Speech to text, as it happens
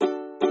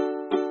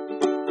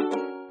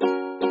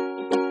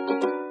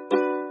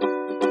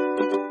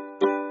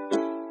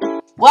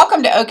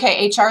Welcome to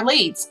OKHR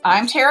Leads.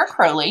 I'm Tara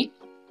Crowley,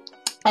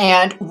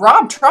 and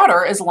Rob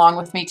Trotter is along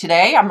with me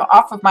today. I'm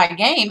off of my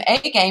game, a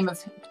game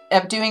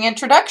of doing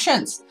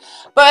introductions.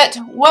 But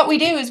what we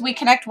do is we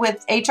connect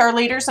with HR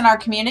leaders in our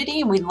community,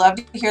 and we'd love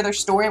to hear their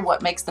story and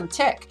what makes them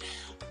tick.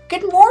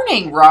 Good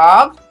morning,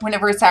 Rob,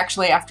 whenever it's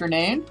actually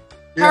afternoon.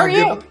 How are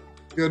you?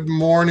 Good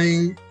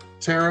morning,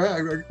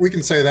 Tara. We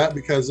can say that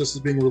because this is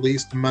being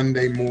released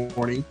Monday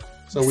morning.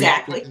 So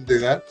Exactly. we can do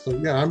that. So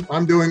yeah,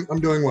 I'm doing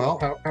well.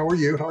 How are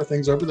you? How are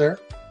things over there?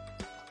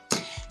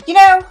 You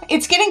know,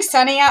 it's getting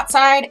sunny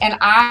outside, and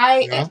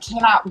I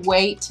cannot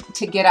wait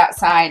to get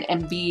outside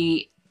and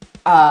be,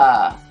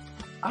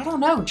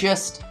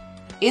 just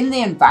in the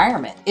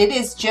environment. It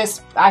is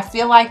just, I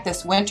feel like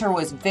this winter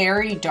was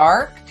very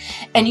dark.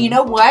 And you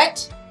know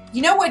what?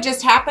 You know what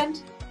just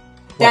happened?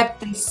 That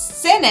the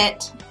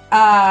Senate,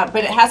 but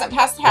it hasn't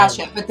passed the House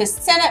yet, but the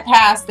Senate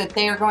passed that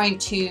they are going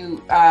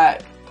to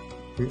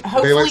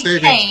hopefully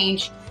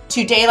change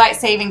to daylight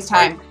savings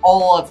time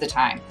all of the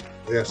time.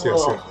 Yes.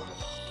 My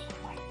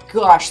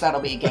gosh,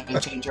 that'll be a game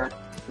changer.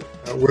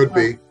 That would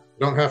be.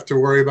 Don't have to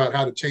worry about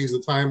how to change the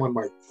time on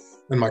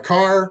my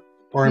car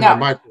or in my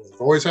microwave.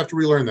 Always have to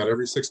relearn that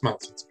every 6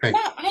 months. It's a pain.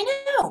 No, I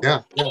know.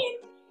 Yeah.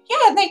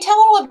 And they tell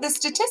all of the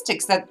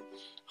statistics that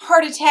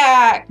heart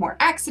attack, more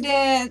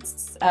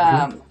accidents,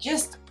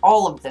 just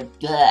all of the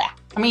blah.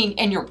 I mean,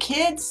 and your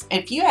kids,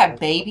 if you have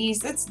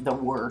babies, it's the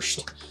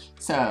worst.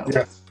 So,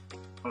 yes.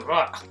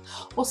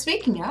 Well,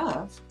 speaking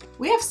of,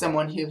 we have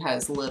someone who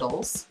has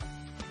littles.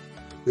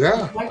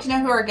 Yeah. Would you like to know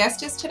who our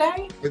guest is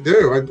today? I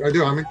do.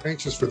 I'm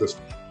anxious for this.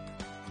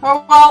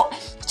 Well,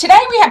 today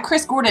we have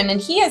Chris Gordon, and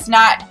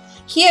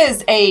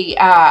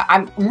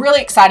I'm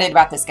really excited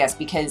about this guest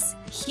because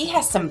he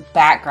has some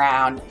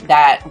background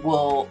that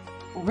will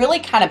really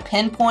kind of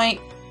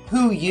pinpoint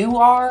who you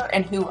are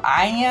and who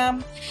I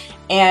am.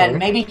 And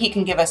maybe he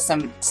can give us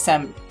some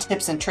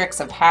tips and tricks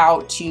of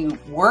how to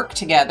work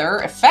together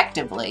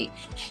effectively.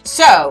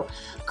 So,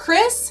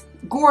 Chris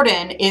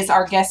Gordon is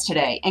our guest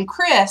today. And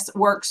Chris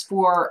works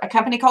for a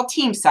company called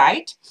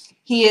TeamSite.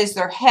 He is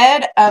their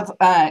head of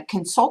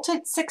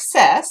consultant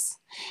success.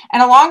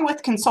 And along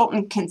with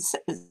consultant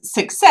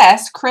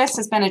success, Chris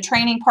has been a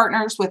training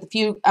partners with a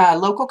few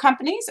local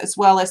companies, as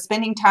well as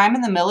spending time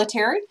in the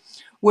military,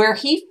 where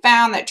he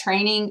found that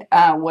training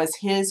was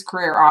his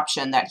career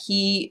option,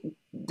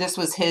 this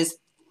was his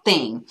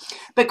thing.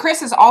 But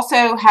Chris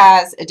also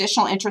has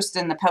additional interest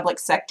in the public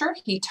sector.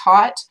 He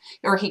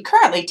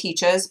currently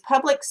teaches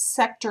public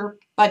sector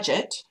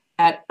budget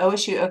at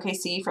OSU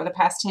OKC for the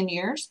past 10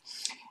 years.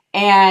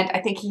 And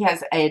I think he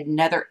has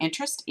another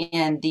interest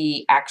in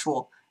the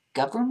actual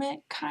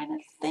government kind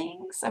of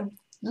things.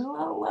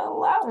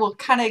 We'll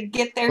kind of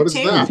get there too. What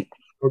is that?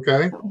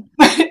 Okay.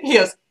 He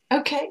goes,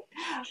 okay.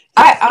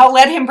 I'll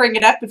let him bring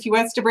it up if he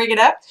wants to bring it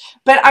up.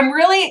 But I'm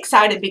really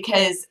excited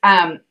because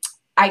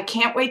I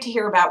can't wait to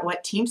hear about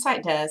what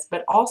TeamSite does,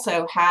 but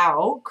also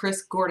how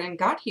Chris Gordon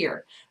got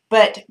here.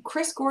 But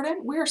Chris Gordon,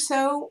 we're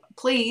so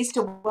pleased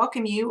to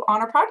welcome you on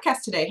our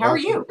podcast today. How are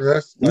you?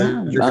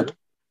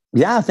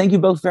 Yeah, thank you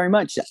both very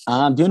much.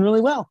 I'm doing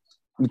really well.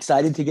 I'm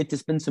excited to get to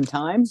spend some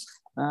time.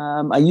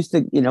 I used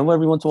to,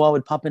 every once in a while I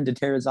would pop into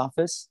Tara's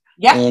office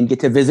and get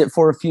to visit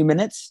for a few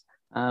minutes.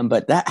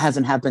 But that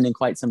hasn't happened in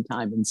quite some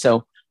time. And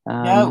so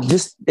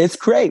it's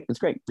great. It's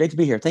great. Great to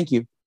be here. Thank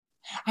you.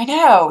 I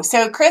know.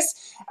 So Chris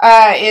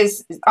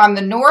is on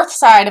the north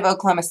side of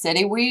Oklahoma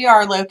City. We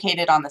are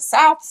located on the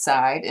south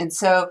side. And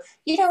so,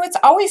 it's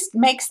always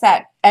makes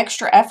that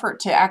extra effort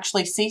to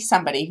actually see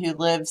somebody who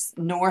lives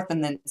north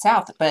and then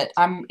south. But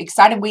I'm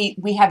excited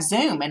we have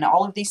Zoom and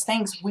all of these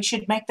things. We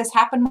should make this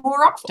happen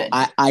more often.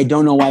 I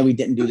don't know why we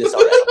didn't do this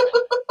already.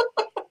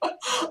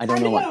 I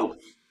don't know why.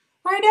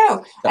 I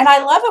know. And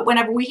I love it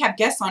whenever we have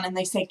guests on and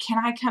they say, can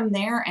I come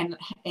there? And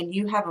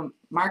you have a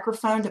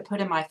microphone to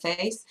put in my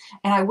face.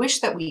 And I wish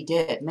that we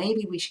did.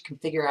 Maybe we can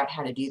figure out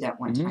how to do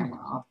that one time,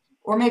 Rob.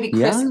 Or maybe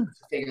Chris can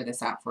figure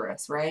this out for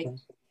us, right?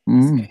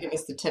 So give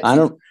us the tips.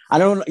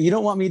 You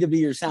don't want me to be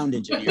your sound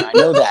engineer. I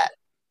know that.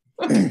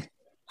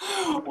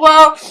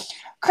 Well,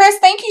 Chris,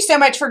 thank you so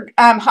much for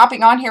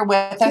hopping on here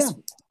with us.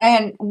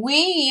 And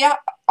we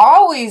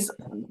always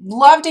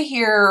love to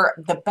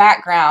hear the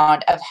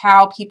background of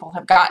how people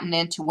have gotten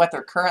into what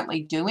they're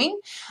currently doing.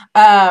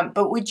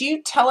 But would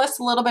you tell us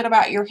a little bit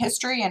about your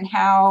history and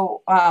how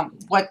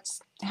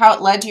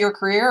it led to your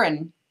career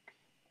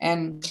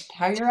and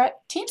how you're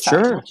at TeamSite?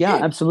 Sure. Yeah,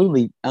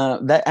 absolutely.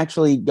 That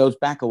actually goes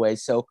back a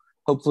ways. So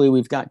hopefully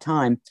we've got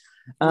time.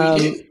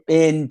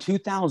 In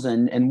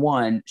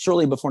 2001,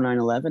 shortly before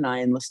 9/11, I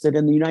enlisted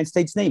in the United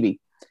States Navy.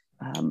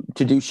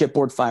 To do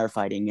shipboard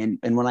firefighting.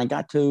 And when I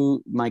got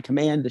to my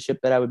command, the ship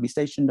that I would be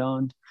stationed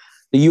on,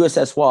 the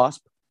USS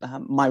Wasp,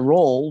 my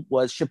role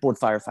was shipboard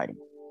firefighting.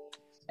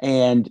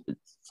 And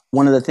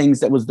one of the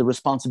things that was the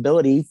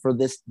responsibility for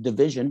this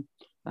division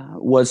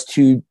was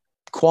to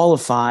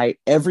qualify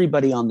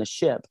everybody on the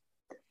ship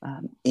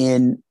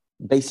in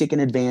basic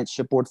and advanced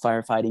shipboard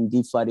firefighting,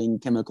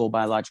 deflooding, chemical,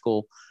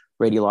 biological,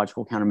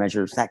 radiological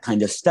countermeasures, that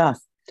kind of stuff.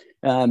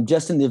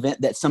 just in the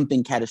event that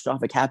something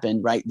catastrophic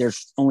happened, right?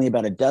 There's only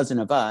about a dozen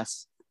of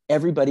us.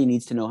 Everybody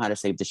needs to know how to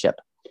save the ship.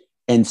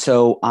 And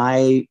so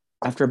I,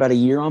 after about a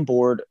year on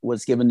board,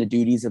 was given the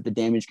duties of the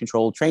damage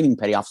control training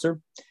petty officer.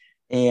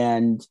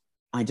 And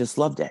I just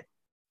loved it.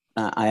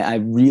 I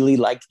really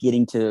liked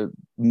getting to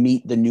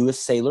meet the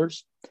newest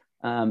sailors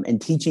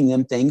and teaching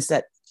them things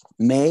that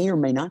may or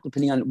may not,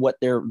 depending on what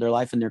their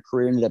life and their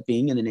career ended up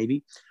being in the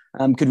Navy,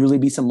 could really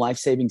be some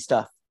life-saving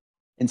stuff.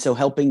 And so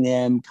helping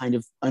them kind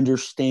of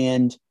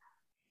understand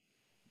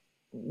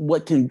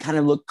what can kind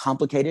of look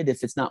complicated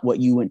if it's not what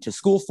you went to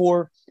school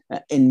for,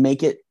 and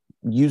make it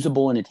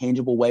usable in a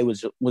tangible way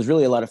was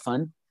really a lot of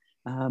fun.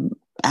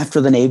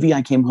 After the Navy,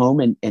 I came home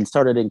and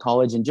started in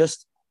college, and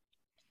just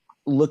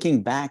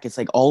looking back, it's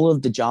like all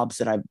of the jobs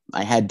that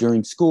I had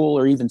during school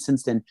or even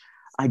since then,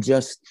 I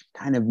just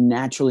kind of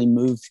naturally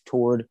moved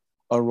toward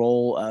a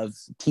role of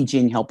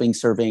teaching, helping,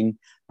 serving,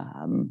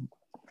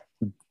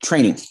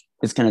 training.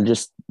 It's kind of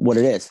just what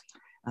it is.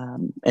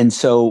 And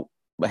so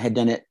I had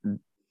done it,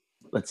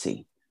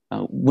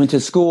 went to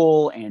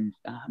school and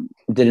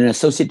did an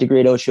associate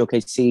degree at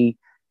OSU-OKC.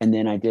 And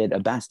then I did a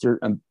bachelor's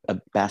and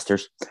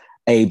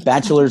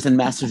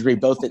master's degree,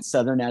 both at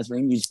Southern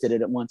Nazarene. You just did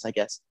it at once, I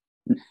guess.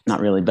 Not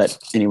really, but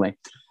anyway.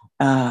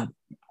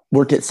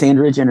 Worked at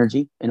Sandridge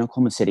Energy in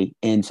Oklahoma City.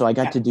 And so I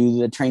got to do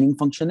the training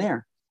function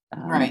there.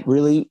 Right.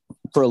 Really,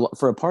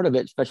 for a part of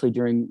it, especially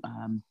during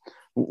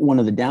one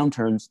of the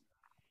downturns,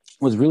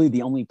 was really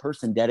the only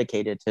person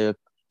dedicated to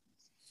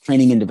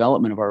training and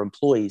development of our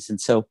employees. And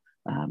so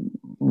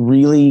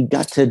really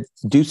got to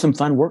do some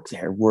fun work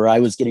there, where I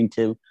was getting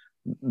to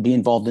be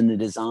involved in the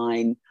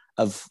design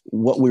of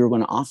what we were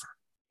going to offer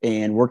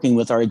and working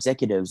with our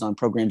executives on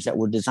programs that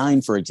were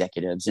designed for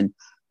executives, and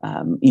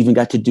even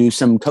got to do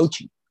some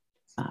coaching.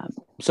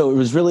 So it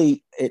was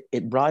really,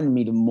 it broadened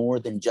me to more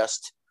than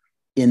just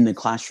in the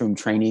classroom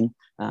training,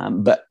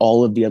 but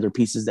all of the other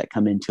pieces that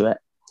come into it.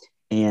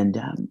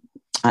 And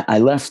I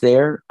left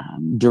there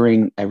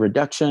during a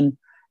reduction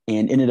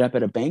and ended up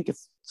at a bank a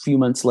few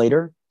months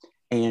later.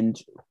 And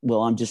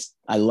well,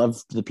 I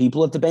love the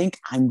people at the bank.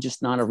 I'm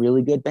just not a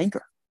really good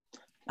banker.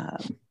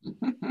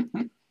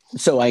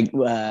 So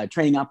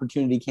training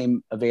opportunity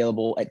came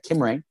available at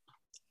Kimray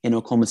in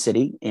Oklahoma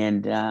City.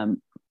 And,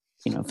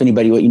 if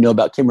anybody, what you know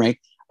about Kimray,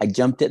 I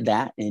jumped at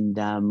that and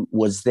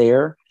was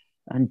there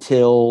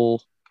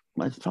until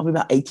probably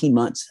about 18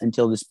 months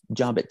until this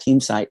job at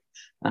TeamSite,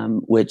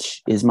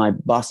 which is my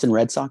Boston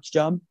Red Sox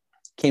job,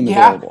 came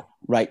available,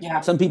 right?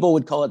 Yeah. Some people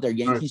would call it their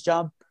Yankees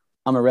job.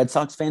 I'm a Red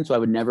Sox fan, so I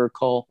would never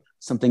call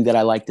something that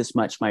I like this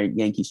much my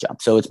Yankees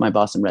job. So it's my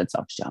Boston Red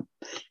Sox job.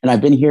 And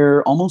I've been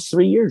here almost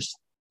 3 years.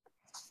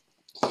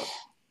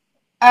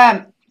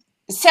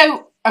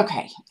 So,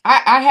 okay.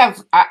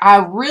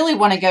 I really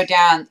want to go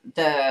down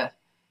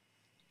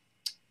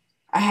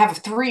I have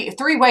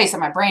three ways that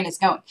my brain is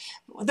going.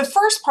 The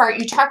first part,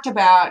 you talked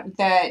about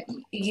that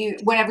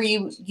whenever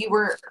you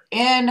were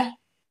in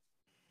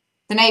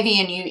the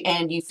Navy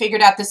and you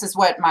figured out this is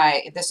what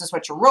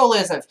your role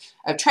is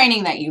of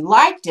training, that you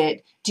liked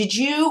it. Did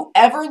you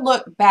ever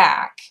look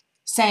back,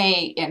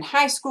 say in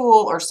high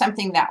school or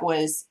something that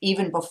was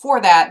even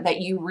before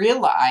that you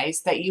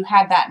realized that you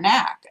had that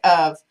knack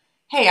of,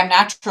 hey, I'm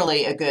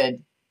naturally a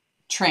good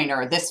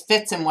trainer. This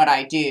fits in what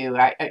I do.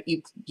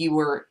 You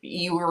were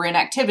in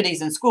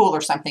activities in school or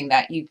something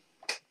that you.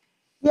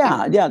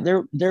 Yeah.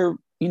 There.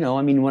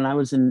 When I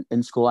was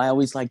in school, I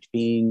always liked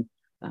being.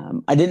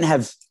 I didn't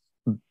have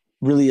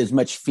really as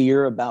much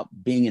fear about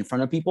being in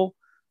front of people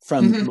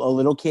from a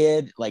little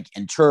kid, like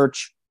in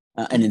church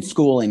and in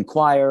school in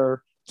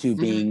choir, to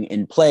being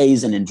in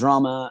plays and in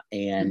drama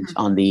and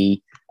on the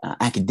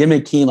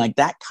academic team. Like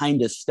that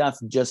kind of stuff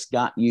just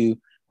got you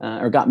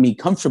or got me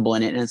comfortable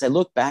in it. And as I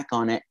look back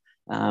on it,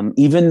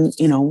 even,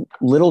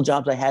 little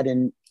jobs I had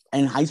in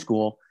high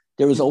school,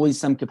 there was always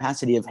some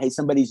capacity of, hey,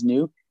 somebody's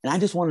new and I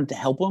just wanted to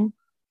help them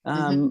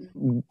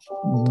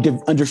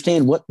to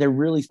understand what they're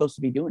really supposed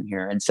to be doing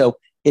here. And so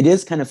it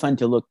is kind of fun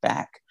to look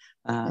back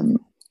and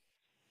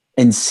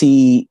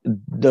see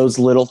those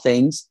little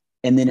things.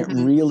 And then it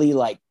really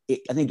I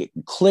think it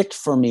clicked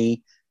for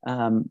me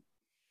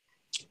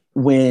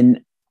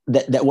when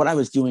that what I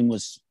was doing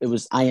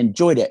I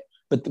enjoyed it.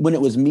 But when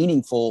it was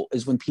meaningful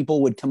is when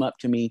people would come up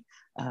to me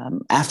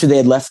after they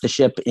had left the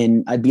ship,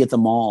 and I'd be at the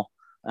mall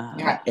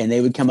and they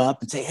would come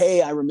up and say,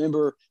 hey, I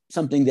remember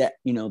something that,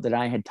 that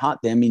I had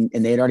taught them, and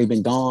they had already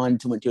been gone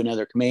went to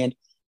another command.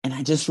 And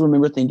I just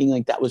remember thinking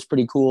like, that was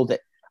pretty cool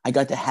that I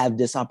got to have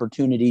this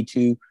opportunity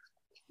to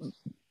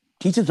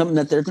teach them something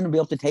that they're going to be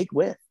able to take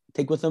with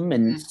them.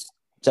 And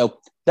so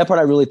that part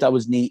I really thought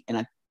was neat.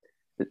 And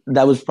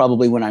that was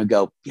probably when I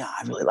go, yeah,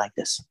 I really like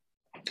this.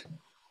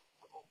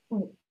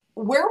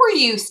 Where were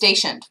you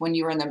stationed when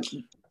you were in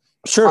the?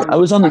 Sure. I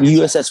was on the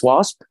USS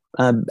Wasp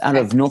out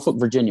of Norfolk,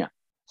 Virginia.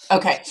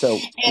 Okay. So,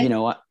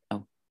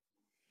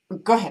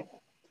 Go ahead.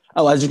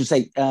 Oh, I was just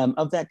going to say,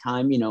 of that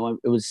time,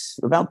 it was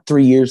about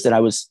 3 years that I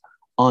was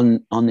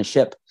on the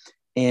ship,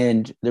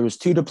 and there was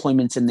 2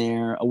 deployments in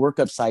there, a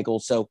workup cycle.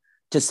 So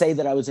to say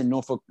that I was in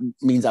Norfolk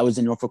means I was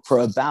in Norfolk for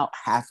about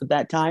half of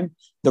that time.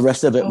 The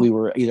rest of it, we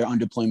were either on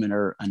deployment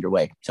or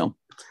underway. So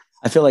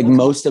I feel like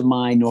most of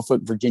my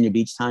Norfolk, Virginia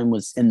Beach time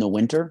was in the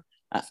winter.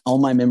 All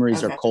my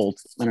memories are cold.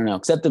 I don't know,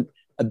 except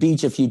a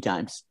beach a few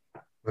times.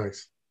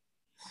 Nice.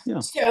 Yeah.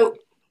 So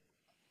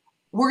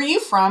were you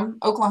from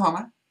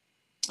Oklahoma?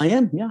 I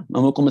am. Yeah.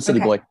 I'm an Oklahoma City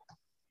boy.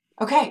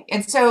 Okay.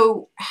 And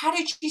so how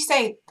did you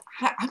say,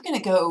 I'm going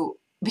to go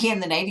be in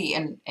the Navy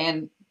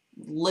and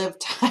live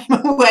time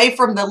away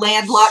from the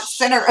landlocked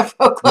center of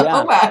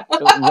Oklahoma?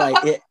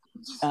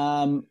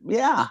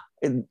 Yeah,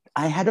 right.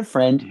 I had a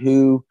friend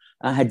who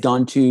had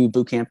gone to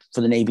boot camp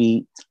for the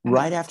Navy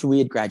right after we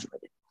had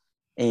graduated.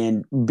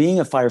 And being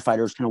a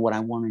firefighter is kind of what I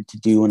wanted to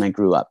do when I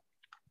grew up.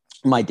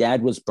 My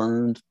dad was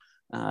burned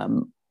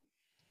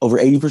over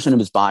 80% of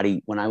his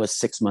body when I was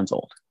 6 months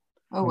old.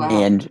 Oh, wow.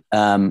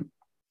 And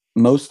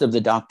most of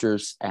the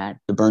doctors at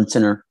the burn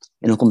center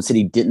in Oklahoma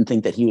City didn't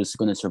think that he was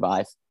going to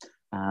survive.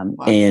 Wow.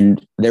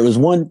 And there was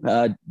one,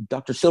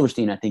 Dr.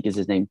 Silverstein, I think is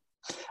his name,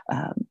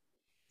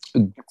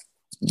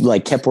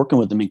 kept working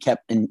with him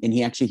and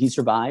he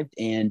survived.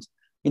 And,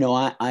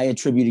 I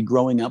attributed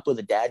growing up with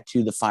a dad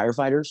to the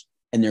firefighters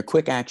and their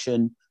quick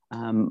action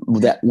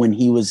that when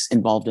he was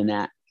involved in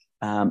that.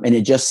 And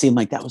it just seemed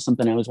like that was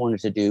something I always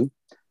wanted to do.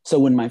 So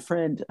when my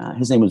friend,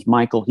 his name was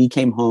Michael, he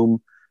came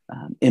home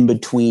in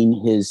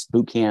between his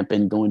boot camp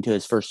and going to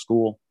his first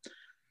school.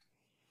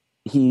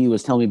 He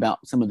was telling me about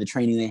some of the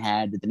training they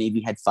had, that the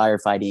Navy had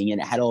firefighting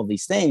and it had all of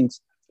these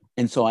things.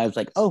 And so I was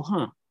like,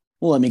 well,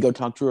 let me go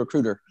talk to a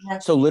recruiter. Yeah.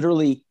 So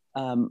literally,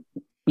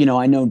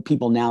 I know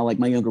people now, like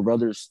my younger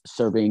brother's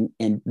serving,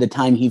 and the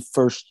time he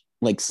first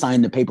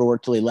signed the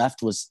paperwork till he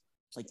left was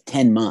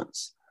 10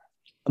 months.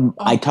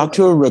 I talked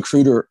to a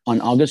recruiter on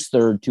August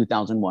 3rd,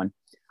 2001.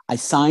 I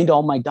signed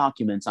all my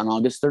documents on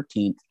August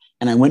 13th,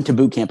 and I went to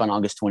boot camp on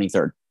August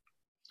 23rd.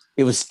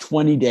 It was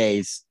 20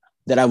 days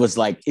that I was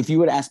like, if you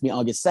would ask me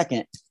August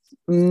 2nd,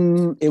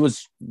 it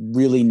was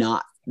really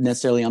not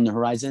necessarily on the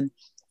horizon.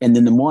 And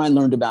then the more I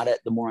learned about it,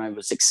 the more I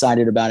was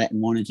excited about it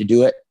and wanted to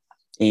do it.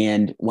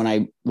 And when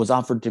I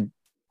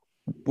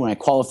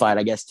qualified,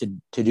 I guess, to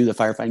do the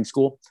firefighting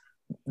school,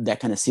 that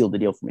kind of sealed the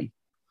deal for me.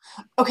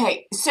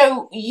 Okay.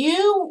 So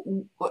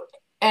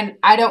and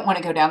I don't want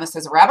to go down this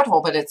as a rabbit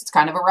hole, but it's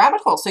kind of a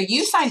rabbit hole. So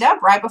you signed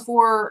up right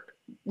before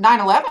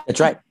 9/11?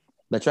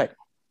 That's right.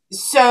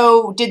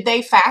 So did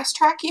they fast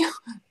track you?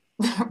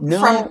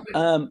 No,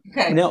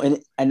 no.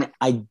 And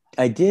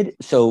I did.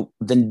 So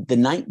the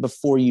night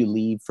before you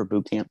leave for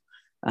boot camp,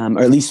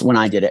 or at least when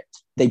I did it,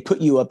 they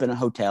put you up in a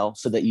hotel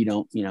so that you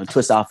don't,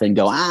 twist off and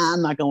go,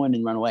 I'm not going,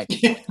 and run away.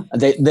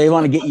 They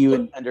want to get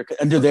you under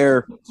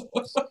their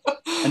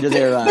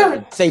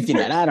safety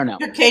net. I don't know.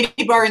 Your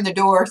Katie bar in the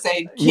door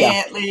saying,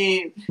 can't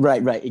leave.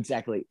 Right,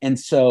 exactly. And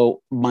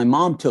so my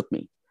mom took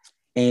me,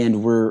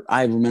 and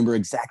I remember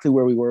exactly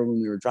where we were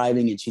when we were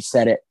driving, and she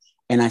said it.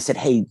 And I said,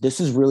 hey, this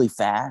is really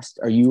fast.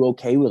 Are you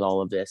okay with all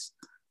of this?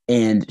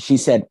 And she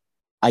said,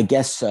 I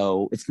guess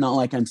so. It's not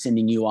like I'm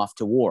sending you off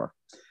to war.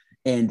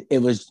 And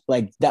it was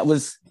that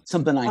was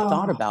something I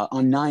thought about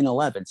on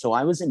 9/11. So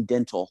I was in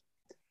dental.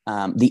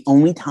 The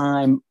only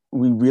time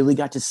we really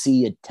got to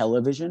see a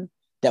television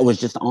that was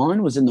just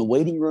on was in the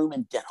waiting room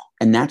in dental.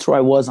 And that's where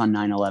I was on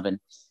 9/11.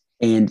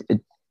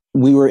 And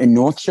we were in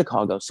North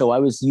Chicago. So I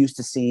was used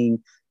to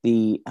seeing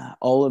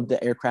all of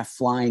the aircraft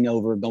flying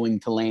over, going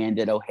to land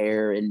at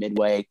O'Hare and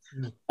Midway.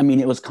 I mean,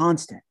 it was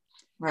constant.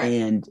 Right.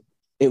 And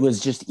it was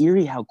just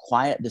eerie how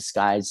quiet the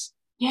skies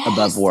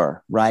above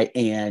were. Right.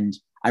 And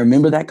I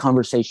remember that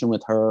conversation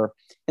with her,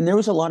 and there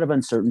was a lot of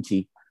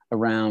uncertainty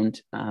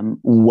around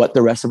what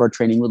the rest of our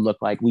training would look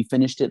like. We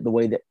finished it the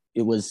way that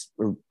it was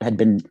or had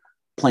been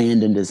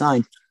planned and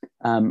designed.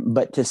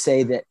 But to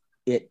say that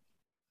it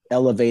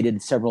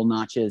elevated several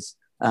notches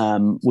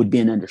would be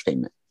an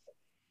understatement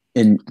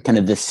in kind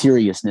of the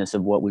seriousness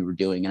of what we were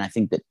doing. And I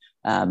think that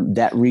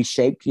that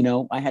reshaped,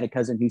 I had a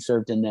cousin who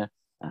served in the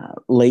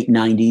late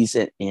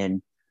 90s,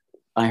 and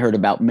I heard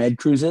about med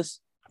cruises,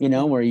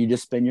 where you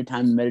just spend your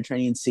time in the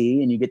Mediterranean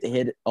Sea and you get to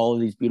hit all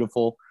of these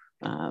beautiful,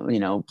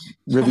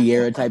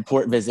 Riviera type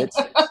port visits.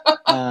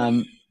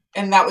 And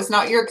that was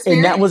not your experience?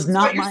 And that was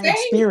not my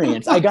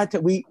experience.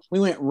 We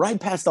went right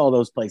past all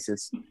those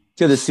places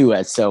to the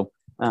Suez. So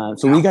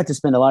we got to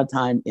spend a lot of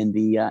time in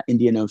the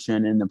Indian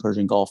Ocean and the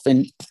Persian Gulf.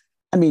 And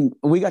I mean,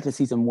 we got to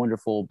see some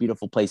wonderful,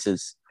 beautiful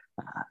places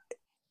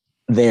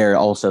there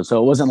also.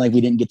 So it wasn't like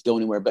we didn't get to go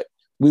anywhere, but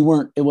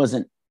it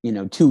wasn't,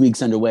 2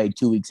 weeks underway,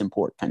 2 weeks in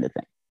port kind of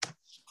thing.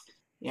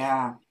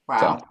 Yeah.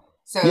 Wow.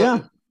 So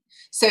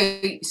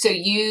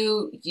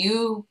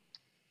you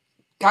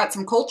got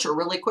some culture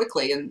really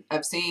quickly and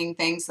of seeing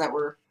things that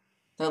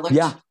looked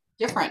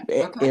different.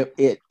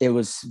 Okay. It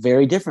was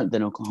very different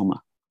than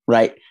Oklahoma.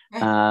 Right.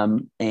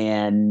 Okay.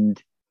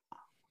 And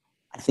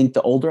I think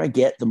the older I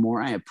get, the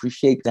more I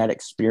appreciate that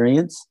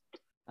experience.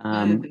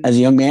 As a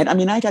young man, I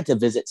mean, I got to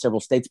visit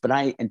several states, but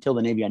until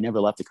the Navy, I never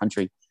left the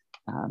country.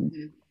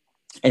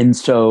 And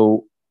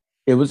so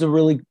it was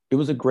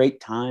a great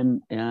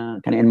time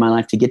kind of in my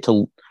life to get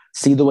to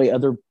see the way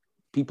other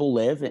people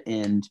live.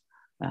 And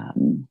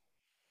um,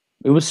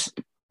 it was,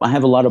 I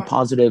have a lot of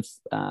positive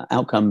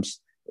outcomes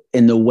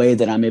in the way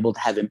that I'm able to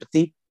have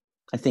empathy.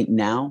 I think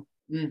now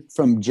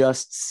from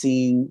just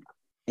seeing,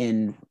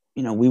 and,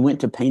 you know, we went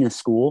to paint a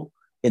school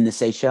in the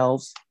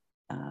Seychelles,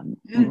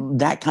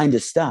 that kind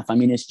of stuff. I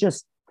mean, it's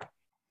just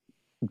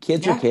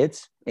kids are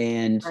kids,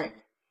 and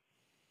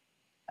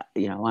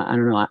you know, I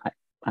don't know.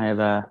 I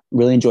have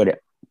really enjoyed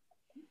it.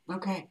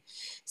 Okay.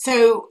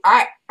 So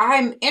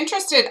I'm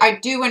interested. I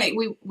do want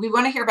to, we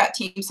want to hear about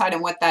team side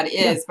and what that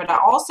is, but I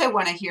also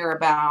want to hear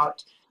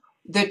about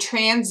the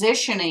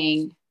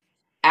transitioning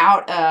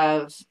out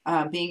of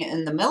being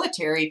in the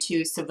military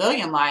to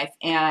civilian life.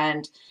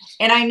 And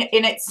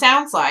it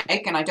sounds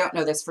like, and I don't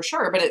know this for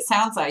sure, but it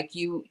sounds like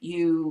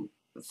you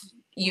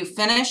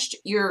finished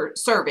your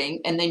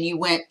serving and then you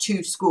went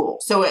to school.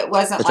 So it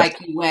wasn't That's like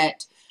right. you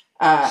went,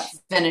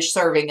 finished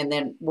serving and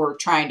then were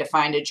trying to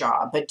find a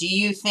job. But do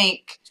you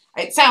think,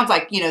 it sounds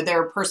like, you know,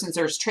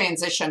 there's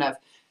transition of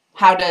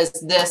how does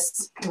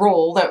this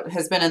role that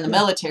has been in the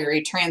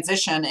military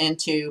transition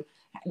into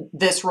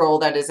this role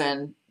that is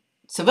in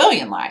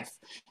civilian life.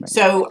 Right.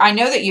 So I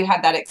know that you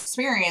had that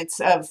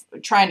experience of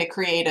trying to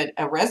create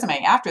a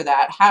resume after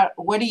that. How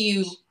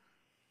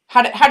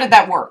did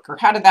that work, or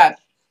how did that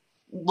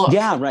look?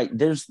 Yeah, right.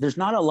 There's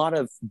not a lot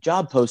of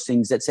job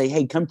postings that say,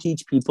 hey, come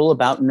teach people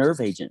about nerve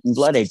agent and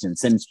blood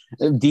agents and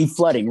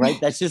deflooding, right?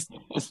 That's just,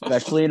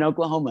 especially in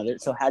Oklahoma.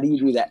 So how do you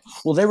do that?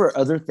 Well, there were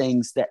other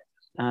things that,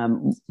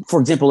 for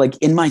example, like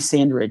in my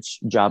Sandridge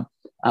job,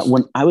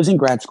 when I was in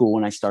grad school,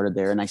 when I started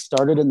there, and I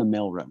started in the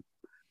mailroom,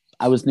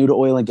 I was new to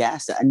oil and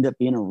gas. That ended up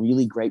being a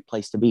really great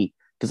place to be,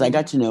 because I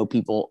got to know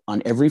people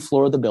on every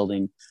floor of the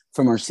building,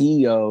 from our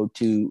CEO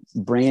to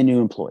brand new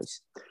employees.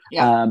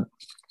 Yeah.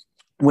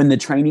 When the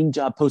training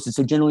job posted,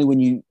 so generally when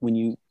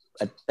you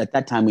at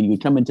that time, when you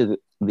would come into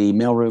the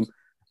mailroom,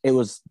 it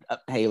was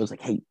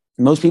like, hey,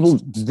 most people,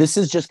 this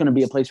is just going to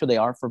be a place where they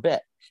are for a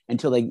bit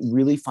until they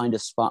really find a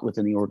spot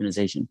within the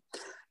organization.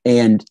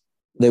 And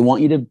they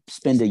want you to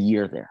spend a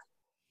year there.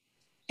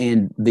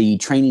 And the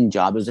training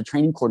job, it was a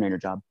training coordinator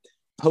job,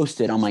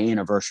 posted on my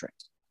anniversary.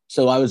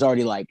 So I was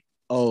already like,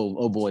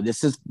 oh boy, this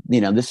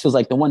feels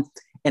like the one.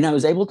 And I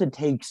was able to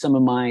take some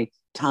of my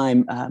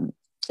time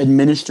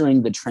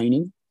administering the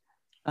training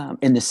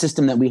in the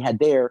system that we had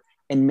there,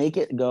 and make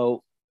it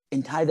go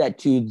and tie that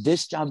to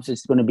this job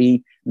is going to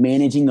be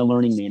managing the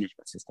learning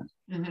management system.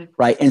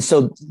 Right. And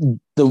so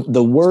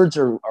the words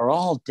are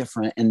all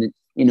different. And,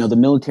 you know, the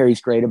military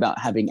is great about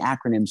having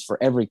acronyms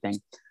for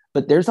everything,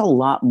 but there's a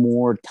lot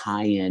more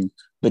tie-in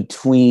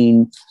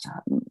between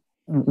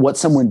what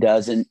someone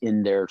does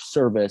in their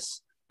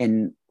service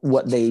and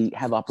what they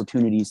have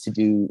opportunities to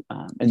do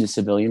in the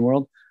civilian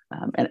world.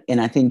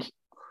 And I think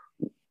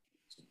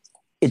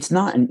it's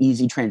not an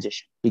easy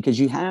transition, because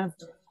you have,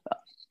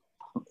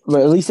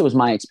 well, at least it was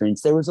my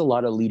experience, there was a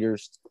lot of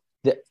leaders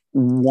that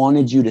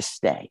wanted you to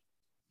stay,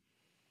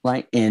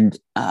 right? And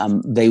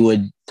they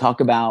would talk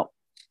about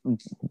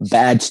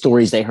bad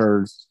stories they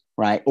heard,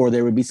 right? Or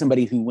there would be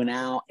somebody who went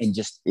out and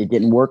just, it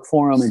didn't work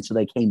for them, and so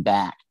they came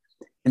back.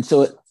 And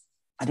so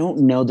I don't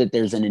know that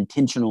there's an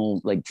intentional,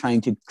 like,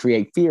 trying to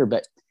create fear,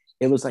 but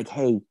it was like,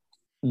 hey,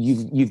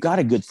 you've got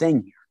a good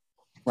thing here,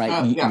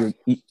 right?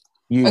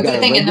 You a got good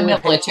thing in the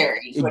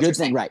military. A good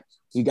thing, right?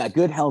 You got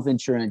good health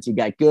insurance. You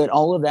got good,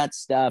 all of that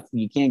stuff.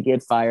 You can't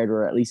get fired,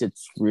 or at least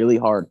it's really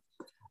hard.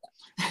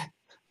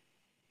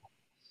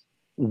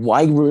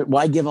 Why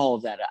give all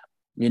of that up?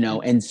 You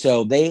know? And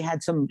so they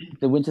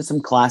went to some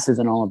classes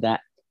and all of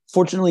that.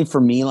 Fortunately for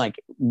me, like,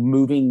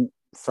 moving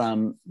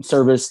from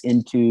service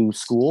into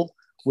school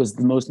was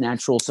the most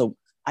natural. So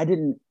I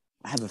didn't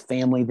have a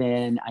family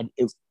then.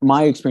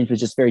 My experience was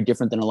just very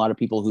different than a lot of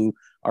people who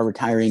are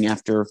retiring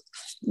after,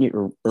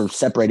 or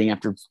separating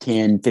after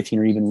 10, 15,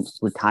 or even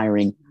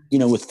retiring, you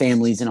know, with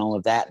families and all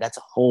of that. That's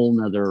a whole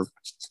nother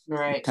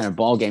kind of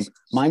ball game.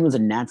 Mine was a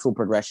natural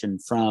progression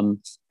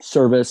from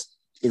service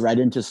right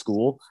into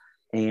school.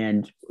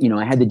 And, you know,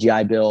 I had the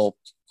GI Bill,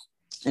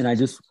 and I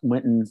just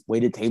went and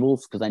waited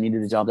tables because I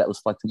needed a job that was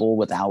flexible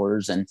with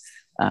hours. And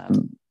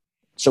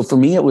so for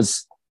me, I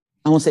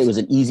won't say it was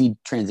an easy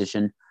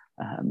transition,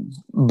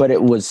 but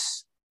it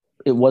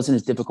wasn't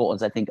as difficult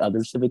as I think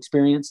others have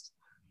experienced.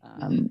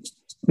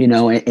 You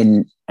know,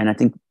 and I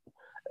think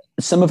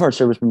some of our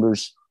service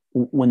members,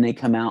 when they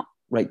come out,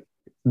 right,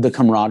 the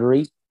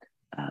camaraderie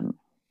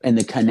and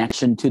the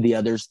connection to the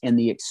others and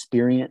the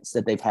experience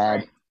that they've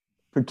had,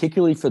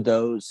 particularly for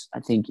those, I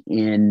think,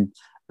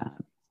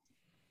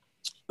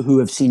 who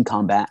have seen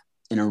combat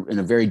in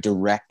a very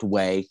direct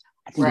way,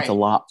 I think it's a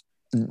lot.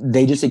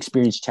 They just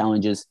experience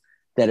challenges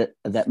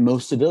that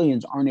most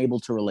civilians aren't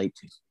able to relate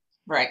to.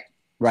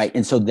 Right.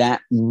 And so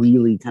that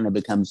really kind of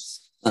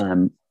becomes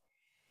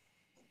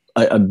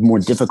a more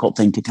difficult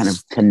thing to kind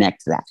of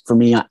connect that. For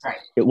me,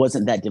 it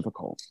wasn't that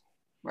difficult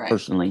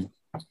personally.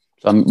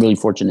 So I'm really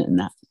fortunate in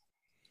that.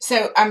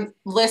 So I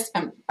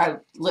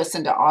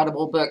listen to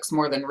Audible books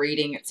more than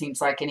reading, it seems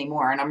like,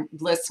 anymore. And I'm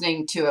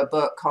listening to a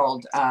book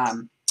called,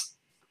 oh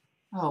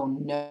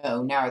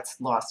no, now it's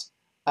lost.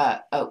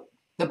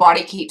 The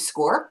Body Keeps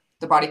Score.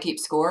 The Body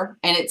Keeps Score,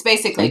 and it's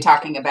basically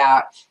talking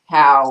about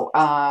how,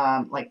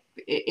 like,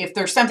 if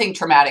there's something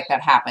traumatic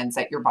that happens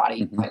at your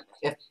body, like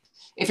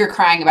if you're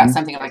crying about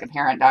something like a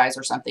parent dies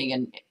or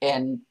something,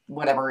 and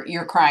whatever,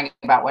 you're crying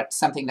about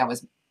something that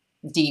was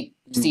deep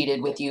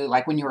seated with you,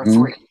 like when you were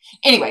 3.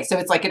 Anyway, so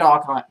it's like it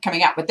all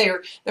coming out. But they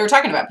were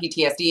talking about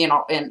PTSD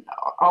and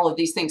all of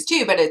these things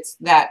too. But it's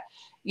that,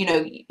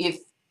 if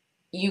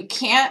you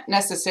can't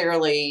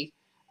necessarily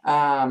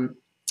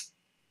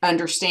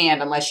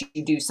understand unless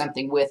you do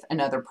something with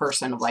another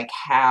person, of like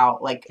how,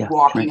 like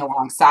walking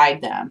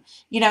alongside them,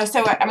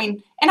 so I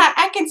mean, and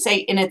I can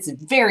say, and it's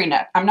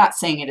I'm not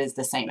saying it is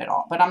the same at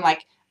all, but I'm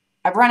like,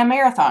 I've run a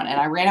marathon and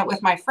I ran it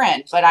with my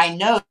friend, but I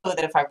know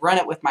that if I run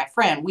it with my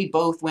friend, we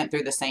both went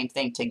through the same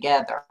thing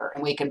together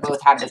and we can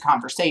both have the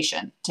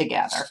conversation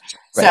together.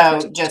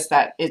 Right. So just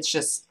that, it's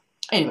just,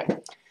 anyway,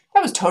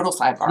 that was total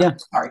sidebar. Yeah.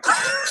 Sorry.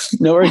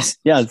 No worries.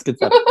 Yeah, it's good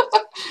stuff.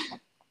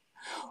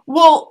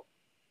 Well,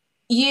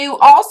 you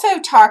also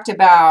talked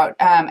about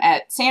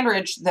at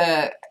Sandridge,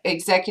 the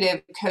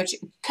executive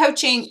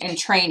coaching and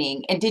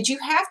training. And did you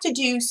have to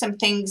do some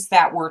things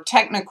that were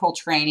technical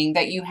training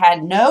that you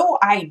had no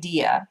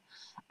idea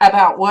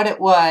about what it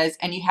was,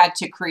 and you had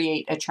to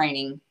create a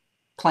training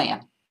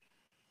plan?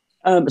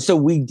 So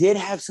we did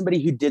have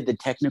somebody who did the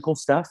technical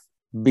stuff,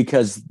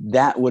 because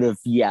that would have,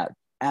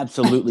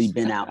 absolutely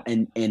been out.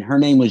 And her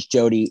name was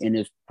Jody, and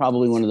is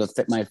probably one of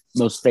my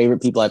most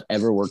favorite people I've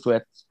ever worked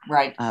with.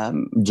 Right.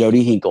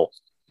 Jody Hinkle.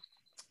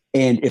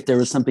 And if there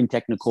was something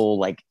technical,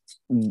 like,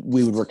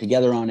 we would work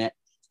together on it.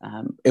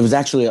 It was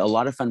actually a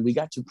lot of fun. We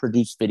got to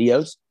produce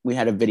videos. We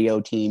had a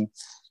video team.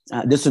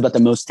 This was about the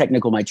most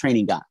technical my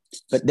training got,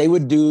 but they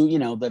would do,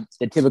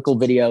 the typical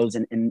videos.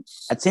 And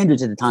at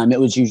Sandridge at the time, it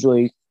was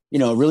usually,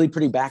 a really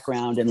pretty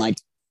background and like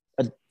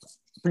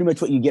pretty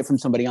much what you get from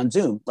somebody on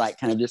Zoom, right?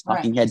 Kind of just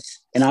talking head.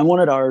 And I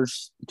wanted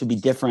ours to be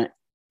different.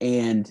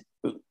 And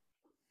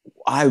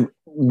I,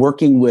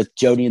 working with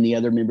Jody and the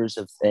other members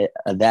of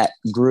that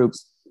group,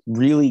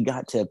 really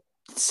got to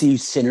see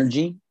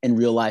synergy in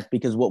real life,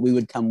 because what we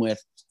would come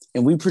with,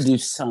 and we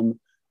produced some,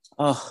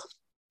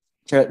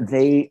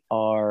 they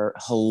are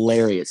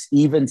hilarious.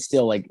 Even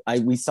still, like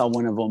we saw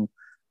one of them,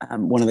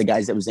 one of the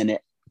guys that was in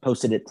it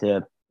posted it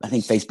to, I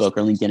think, Facebook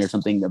or LinkedIn or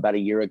something about a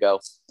year ago.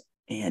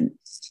 And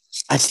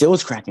I still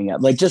was cracking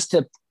up, like, just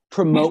to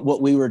promote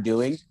what we were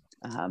doing.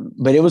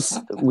 But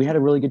we had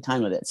a really good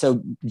time with it.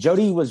 So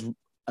Jody is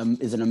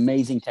an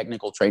amazing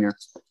technical trainer.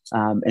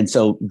 And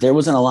so there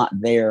wasn't a lot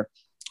there,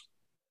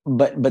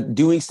 but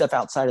doing stuff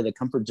outside of the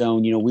comfort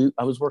zone,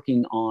 I was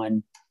working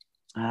on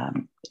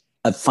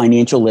a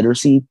financial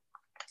literacy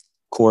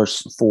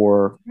course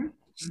for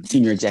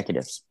senior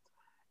executives.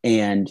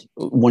 And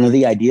one of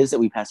the ideas that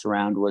we passed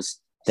around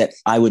was that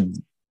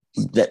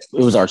it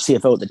was our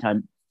CFO at the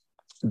time,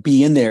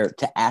 be in there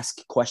to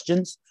ask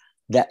questions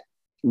that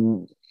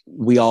those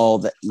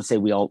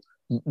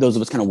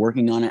of us kind of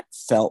working on it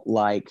felt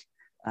like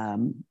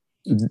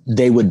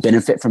they would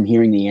benefit from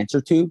hearing the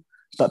answer to,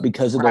 but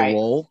because of the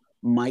role,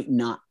 might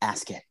not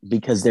ask it,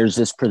 because there's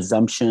this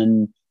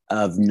presumption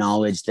of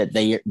knowledge that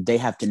they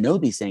have to know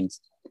these things.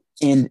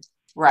 And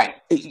like,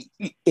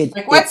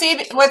 what's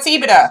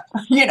EBITDA?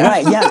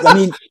 Right. Yeah. I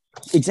mean,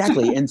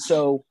 exactly. And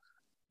so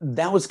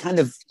that was kind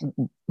of,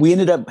 we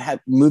ended up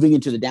moving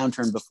into the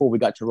downturn before we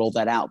got to roll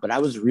that out. But I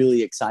was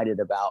really excited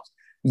about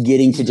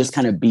getting to just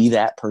kind of be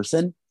that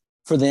person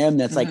for them.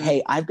 That's like,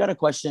 hey, I've got a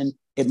question.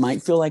 It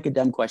might feel like a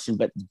dumb question,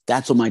 but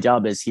that's what my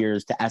job is here,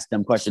 is to ask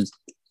dumb questions.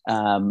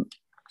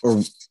 Or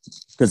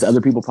because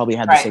other people probably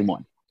had the same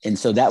one. And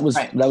so that was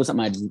something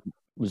I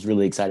was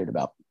really excited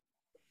about.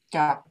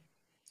 Yeah.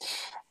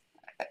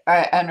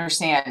 I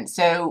understand.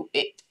 So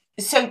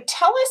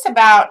tell us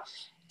about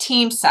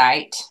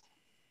TeamSight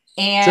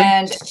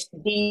and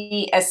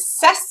the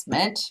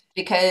assessment,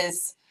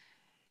 because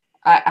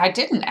I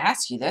didn't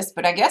ask you this,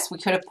 but I guess we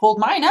could have pulled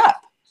mine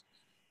up.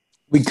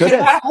 We could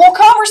have had a whole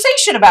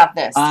conversation about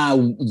this.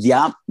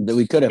 Yeah,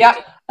 we could have.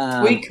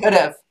 Yep, we could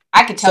have.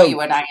 I could tell you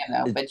what I am,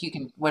 though, but you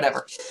can,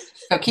 whatever.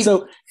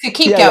 So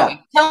keep going.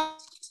 Yeah.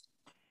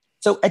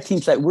 So at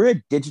TeamSight, we're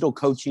a digital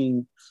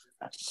coaching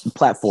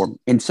platform.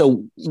 And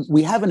so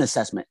we have an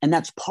assessment, and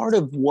that's part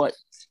of what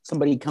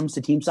somebody comes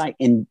to TeamSight,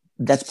 and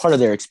that's part of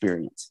their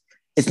experience.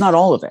 It's not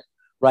all of it,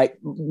 right?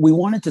 We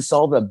wanted to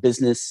solve a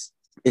business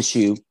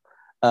issue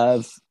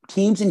of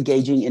teams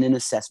engaging in an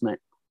assessment,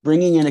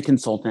 bringing in a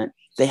consultant.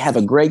 They have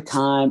a great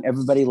time.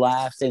 Everybody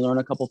laughs. They learn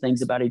a couple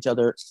things about each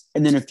other.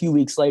 And then a few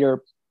weeks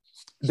later,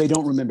 they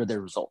don't remember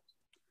their result.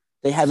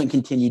 They haven't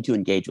continued to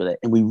engage with it.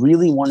 And we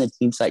really wanted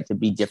TeamSight to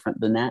be different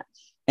than that.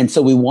 And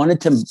so we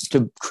wanted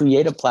to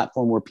create a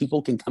platform where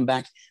people can come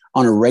back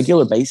on a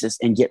regular basis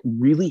and get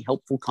really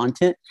helpful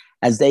content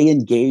as they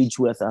engage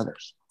with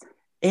others.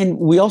 And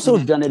we also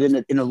have done it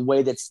in a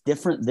way that's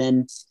different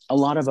than a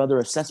lot of other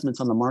assessments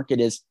on the market.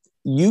 Is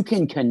you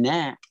can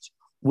connect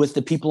with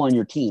the people on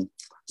your team.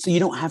 So you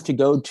don't have to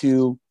go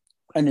to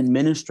an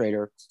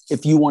administrator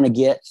if you want to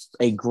get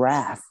a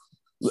graph.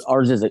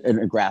 Ours is a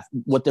graph,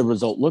 what the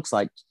result looks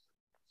like.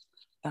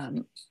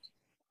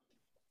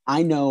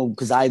 I know,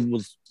 because I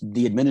was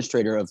the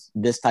administrator of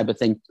this type of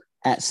thing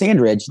at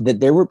Sandridge, that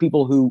there were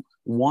people who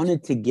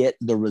wanted to get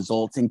the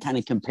results and kind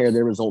of compare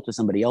their result to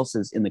somebody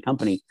else's in the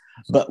company,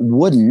 but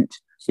wouldn't,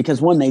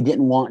 because one, they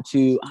didn't want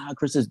to,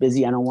 Chris is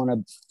busy, I don't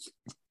want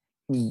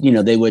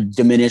to, they would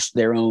diminish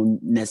their own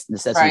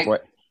necessity for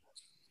it.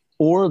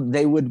 Or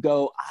they would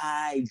go,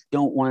 I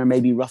don't want to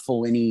maybe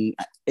ruffle any,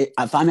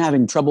 if I'm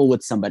having trouble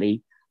with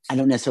somebody, I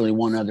don't necessarily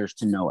want others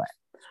to know it.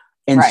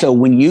 And so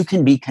when you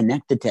can be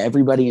connected to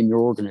everybody in your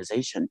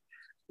organization,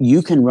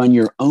 you can run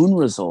your own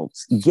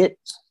results, get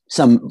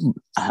some,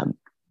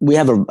 we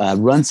have a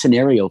run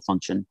scenario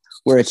function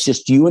where it's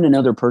just you and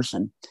another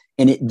person,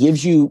 and it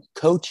gives you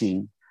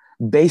coaching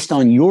based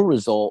on your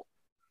result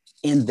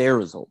and their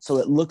result. So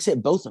it looks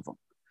at both of them.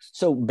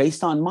 So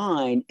based on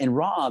mine and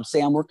Rob, say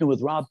I'm working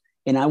with Rob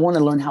and I want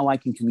to learn how I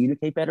can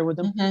communicate better with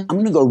them. I'm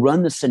going to go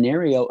run the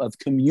scenario of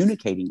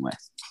communicating with.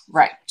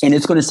 Right. And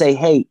it's going to say,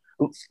 hey,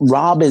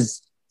 Rob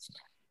is,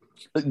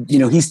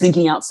 he's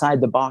thinking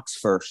outside the box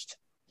first.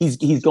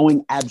 He's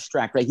going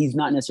abstract, right? He's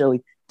not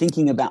necessarily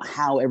thinking about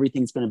how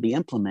everything's going to be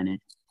implemented.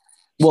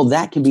 Well,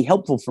 that can be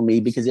helpful for me,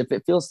 because if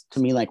it feels to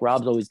me like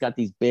Rob's always got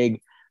these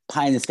big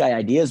pie in the sky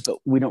ideas, but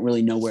we don't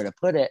really know where to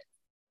put it,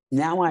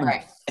 now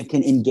I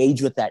can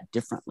engage with that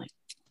differently.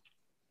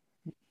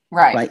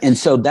 Right. And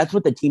so that's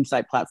what the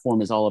TeamSight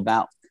platform is all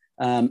about.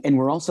 And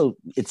we're also,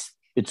 it's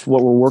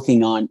what we're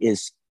working on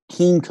is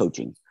team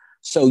coaching.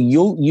 So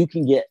you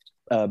can get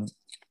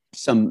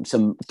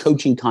some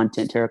coaching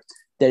content, Tara,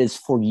 that is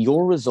for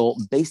your result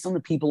based on the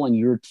people on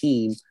your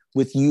team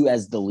with you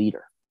as the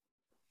leader.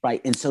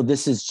 Right. And so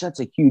this is such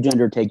a huge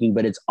undertaking,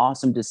 but it's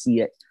awesome to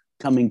see it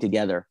coming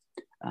together.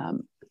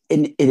 And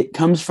it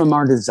comes from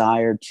our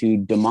desire to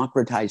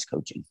democratize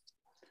coaching.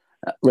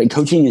 Right.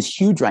 Coaching is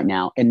huge right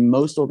now, and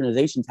most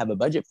organizations have a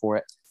budget for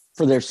it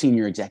for their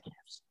senior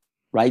executives.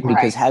 Right.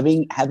 Because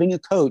having a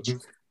coach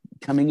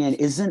coming in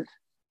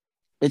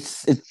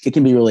it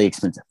can be really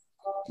expensive.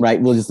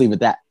 Right. We'll just leave it at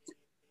that.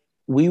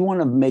 We want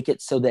to make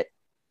it so that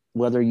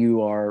whether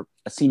you are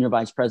a senior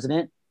vice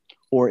president,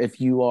 or if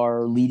you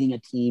are leading a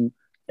team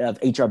of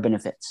HR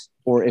benefits,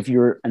 or if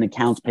you're an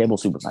accounts payable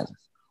supervisor,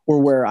 or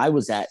where I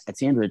was at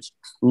Sandridge,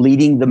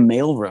 leading the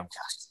mailroom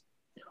guys,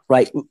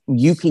 right?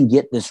 You can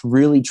get this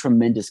really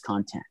tremendous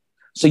content.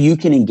 So you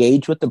can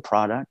engage with the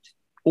product,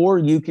 or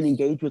you can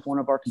engage with one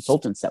of our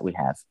consultants that we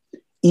have.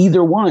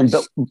 Either one,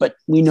 but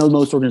we know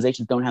most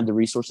organizations don't have the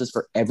resources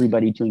for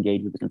everybody to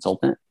engage with the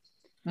consultant.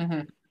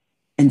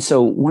 And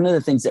so one of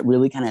the things that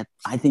really kind of,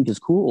 I think, is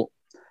cool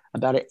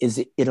about it is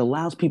it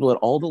allows people at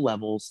all the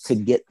levels to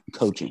get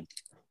coaching.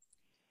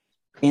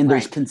 And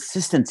there's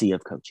consistency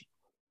of coaching.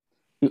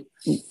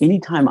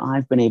 Anytime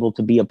I've been able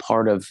to be a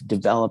part of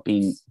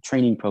developing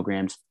training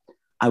programs,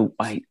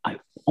 I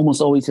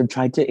almost always have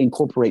tried to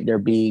incorporate there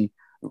being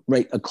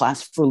a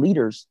class for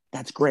leaders.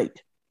 That's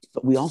great.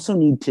 But we also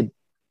need to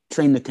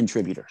train the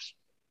contributors.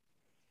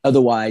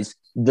 Otherwise,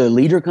 the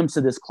leader comes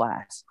to this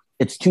class.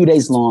 It's 2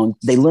 days long.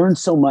 They learn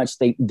so much.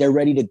 They're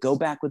ready to go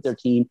back with their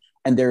team,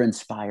 and they're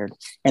inspired.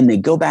 And they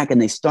go back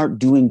and they start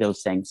doing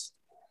those things.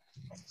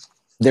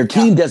 Their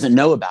team doesn't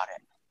know about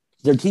it.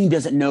 Their team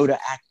doesn't know to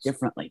act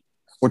differently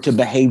or to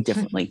behave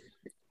differently.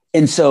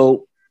 And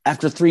so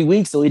after 3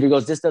 weeks, the leader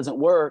goes, this doesn't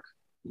work.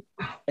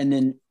 And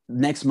then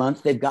next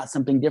month, they've got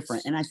something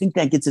different. And I think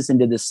that gets us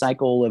into this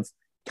cycle of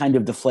kind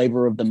of the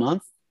flavor of the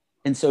month.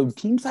 And so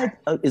TeamSight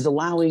is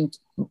allowing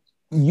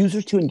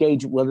users to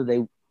engage, whether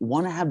they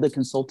want to have the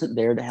consultant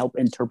there to help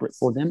interpret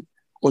for them,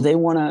 or they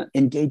want to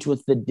engage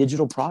with the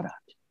digital product.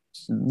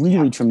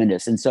 Really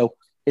tremendous. And so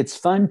it's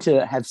fun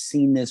to have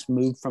seen this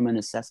move from an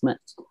assessment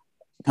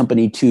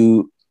company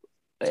to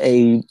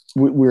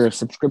we're a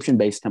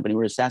subscription-based company.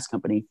 We're a SaaS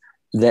company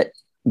that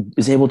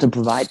is able to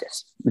provide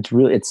this.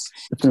 It's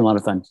been a lot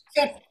of fun.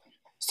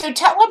 So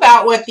tell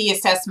about what the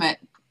assessment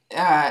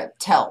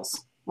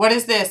tells. What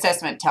does the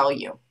assessment tell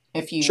you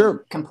if you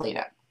complete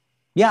it?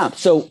 Yeah.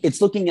 So it's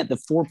looking at the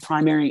 4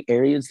 primary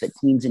areas that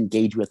teams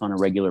engage with on a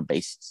regular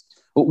basis.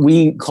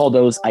 We call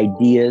those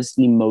ideas,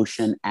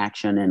 emotion,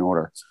 action, and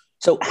order.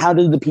 So how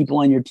do the people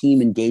on your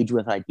team engage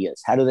with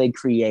ideas? How do they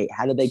create?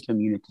 How do they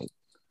communicate?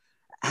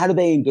 How do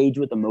they engage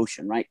with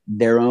emotion, right?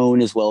 Their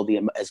own as well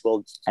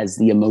as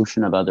the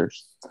emotion of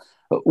others.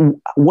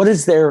 What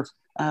is their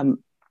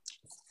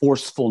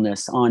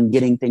forcefulness on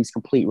getting things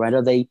complete, right?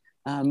 Are they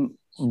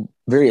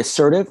very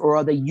assertive, or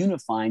are they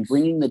unifying,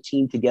 bringing the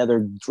team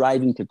together,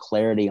 driving to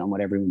clarity on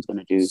what everyone's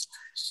going to do?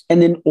 And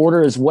then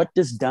order is, what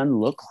does done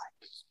look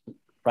like,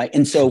 right?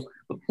 And so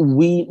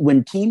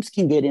when teams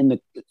can get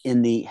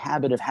in the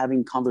habit of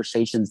having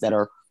conversations that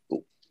are,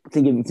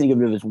 think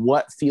of it as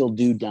what, feel,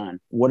 do, done.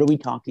 What are we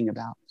talking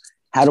about?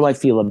 How do I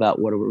feel about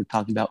what we're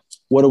talking about?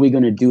 What are we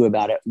going to do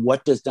about it?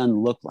 What does done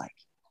look like?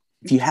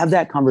 If you have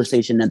that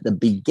conversation at the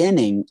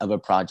beginning of a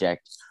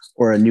project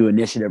or a new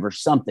initiative or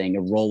something,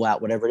 a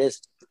rollout, whatever it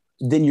is,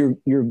 then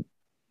you're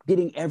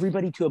getting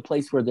everybody to a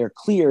place where they're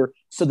clear,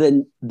 so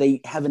then they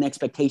have an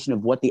expectation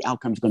of what the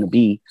outcome is going to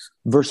be,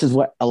 versus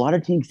what a lot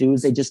of teams do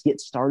is they just get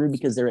started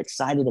because they're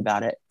excited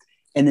about it,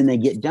 and then they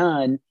get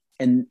done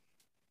and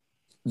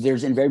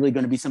there's invariably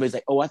going to be somebody's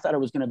like, oh, I thought it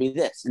was going to be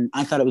this, and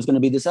I thought it was going to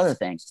be this other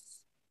thing.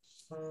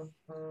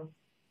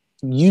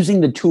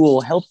 Using the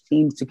tool helps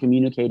teams to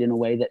communicate in a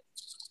way that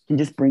can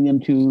just bring them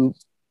to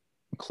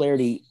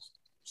clarity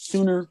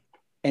sooner,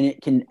 and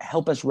it can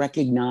help us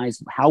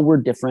recognize how we're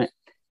different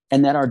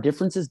and that our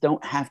differences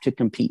don't have to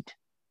compete.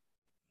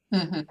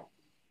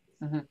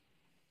 Mm-hmm. Mm-hmm.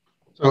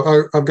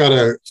 So I've got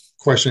a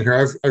question here.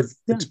 I've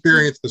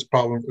experienced this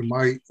problem in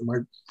my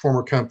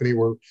former company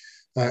where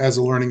as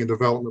a learning and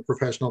development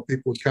professional,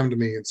 people would come to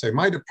me and say,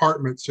 my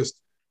department's just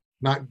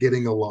not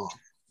getting along,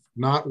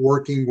 not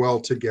working well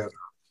together.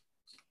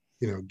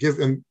 You know,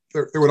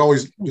 they would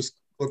always just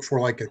look for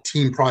like a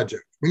team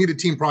project. We need a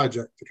team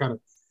project to kind of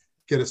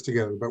get us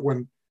together. But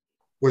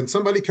when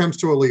somebody comes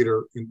to a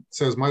leader and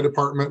says, my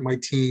department, my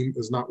team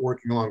is not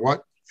working along,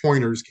 what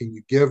pointers can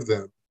you give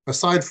them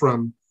aside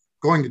from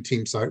going to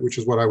team site, which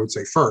is what I would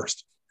say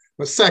first?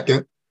 But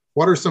second,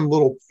 what are some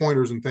little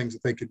pointers and things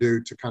that they could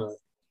do to kind of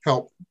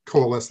help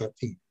coalesce that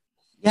team?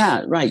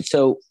 Yeah, right.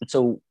 So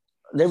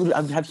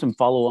I'd have some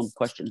follow-on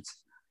questions,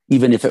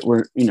 even if it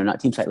were, not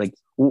team site. Like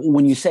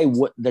when you say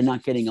what they're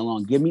not getting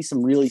along, give me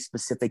some really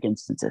specific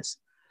instances.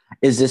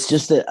 Is this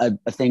just a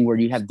thing where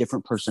you have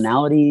different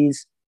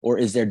personalities, or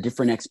is there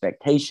different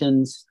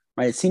expectations?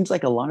 Right. It seems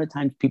like a lot of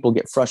times people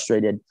get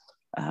frustrated,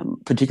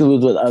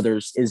 particularly with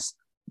others, is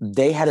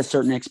they had a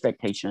certain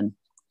expectation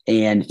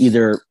and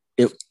either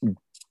it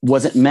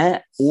wasn't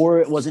met or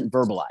it wasn't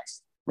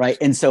verbalized. Right.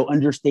 And so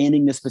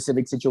understanding the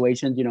specific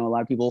situations, a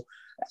lot of people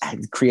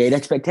create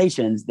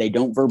expectations. They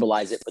don't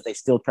verbalize it, but they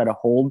still try to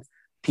hold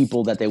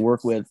people that they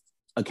work with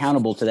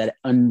accountable to that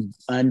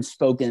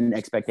unspoken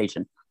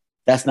expectation.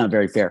 That's not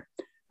very fair.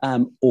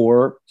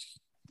 Or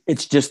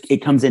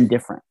it comes in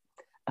different.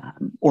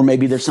 Or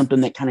maybe there's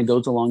something that kind of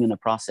goes along in the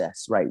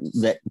process, right?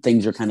 That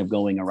things are kind of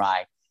going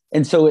awry.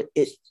 And so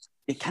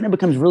it kind of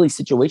becomes really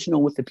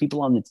situational with the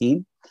people on the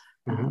team.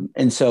 Mm-hmm.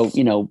 And so,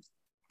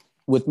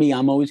 with me,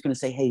 I'm always going to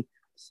say, hey,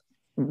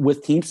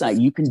 with TeamSite,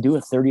 you can do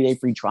a 30-day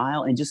free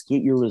trial and just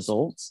get your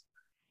results.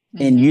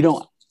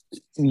 Mm-hmm.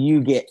 And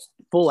you get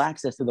full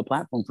access to the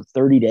platform for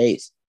 30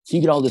 days. So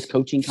you get all this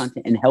coaching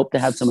content and help to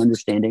have some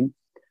understanding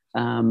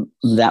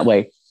that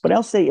way. But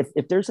I'll say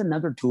if there's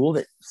another tool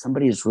that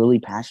somebody is really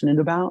passionate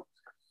about,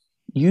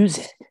 use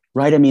it,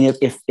 right? I mean,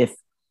 if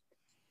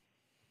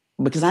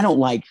because I don't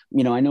like,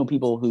 I know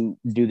people who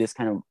do this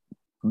kind of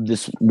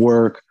this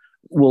work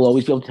will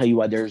always be able to tell you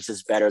why theirs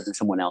is better than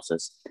someone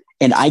else's.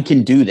 And I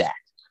can do that.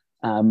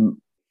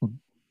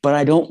 But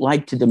I don't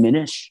like to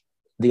diminish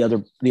the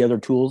other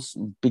tools,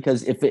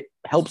 because if it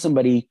helps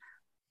somebody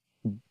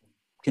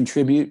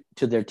contribute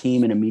to their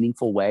team in a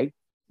meaningful way,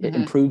 it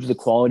improves the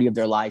quality of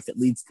their life, it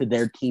leads to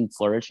their team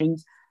flourishing,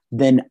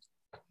 then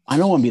I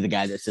don't want to be the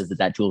guy that says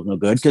that tool is no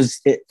good,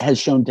 because it has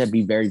shown to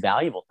be very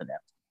valuable to them.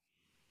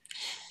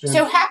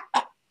 So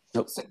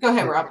go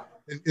ahead, Rob.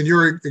 In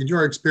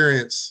your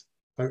experience,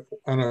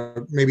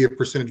 on maybe a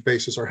percentage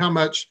basis, or how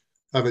much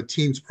of a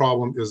team's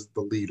problem is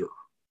the leader?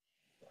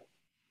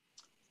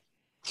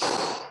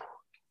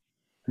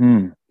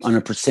 On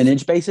a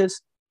percentage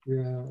basis?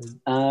 Yeah.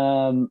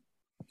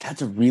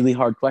 That's a really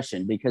hard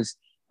question, because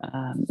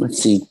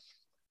let's see.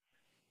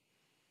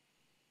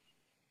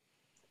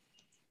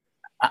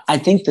 I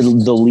think the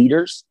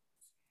leaders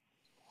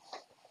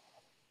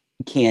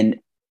can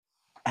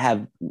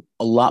have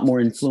a lot more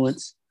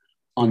influence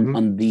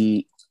on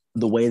the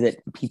way that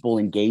people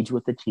engage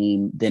with the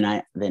team than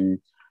I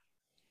don't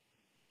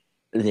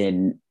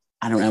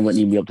know. I wouldn't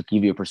even be able to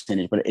give you a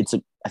percentage, but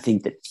I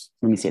think that,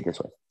 let me say it this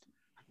way.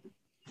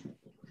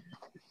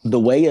 The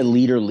way a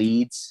leader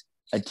leads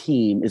a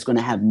team is going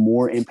to have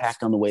more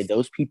impact on the way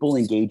those people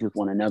engage with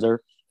one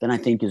another than I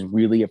think is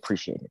really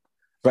appreciated.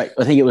 Right.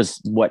 I think it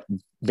was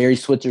Barry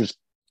Switzer's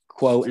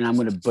quote, and I'm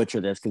going to butcher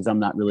this because I'm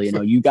not really a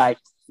OU guy,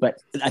 but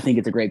I think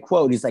it's a great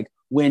quote. He's like,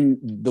 when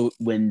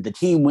the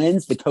team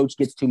wins, the coach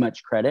gets too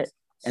much credit,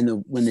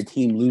 and when the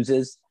team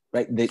loses,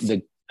 right,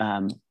 the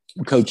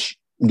coach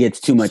gets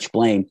too much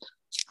blame.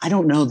 I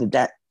don't know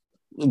that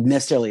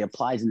necessarily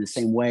applies in the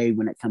same way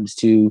when it comes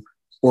to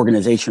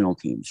organizational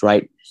teams,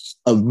 right?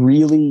 A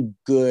really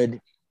good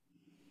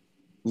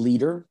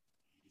leader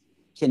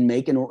can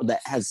make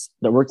that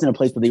works in a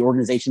place where the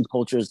organization's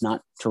culture is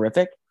not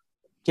terrific,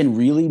 can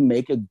really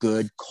make a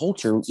good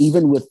culture,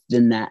 even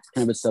within that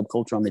kind of a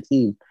subculture on the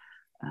team.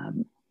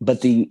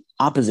 But the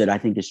opposite, I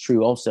think, is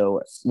true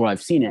also, where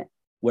I've seen it,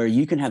 where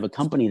you can have a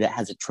company that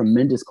has a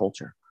tremendous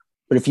culture,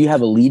 but if you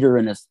have a leader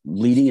and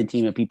leading a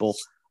team of people,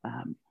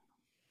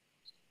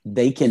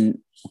 they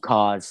can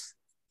cause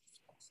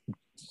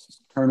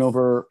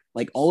turnover,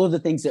 like all of the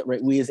things that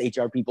we as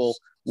HR people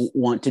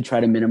want to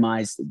try to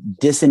minimize,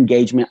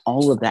 disengagement,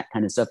 all of that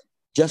kind of stuff,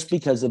 just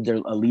because of their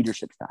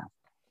leadership style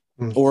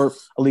or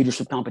a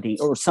leadership company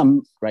or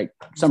some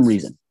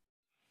reason.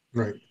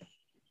 Right.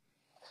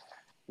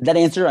 That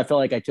answer, I feel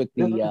like I took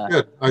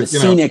the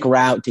scenic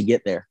route to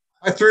get there.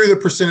 I threw the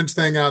percentage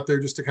thing out there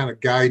just to kind of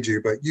guide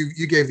you, but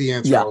you gave the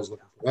answer I was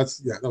looking for.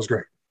 That was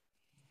great.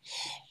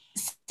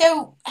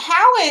 So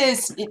how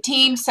is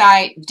Team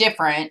Site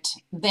different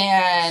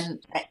than,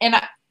 and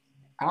I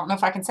don't know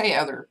if I can say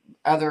other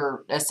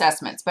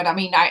assessments, but I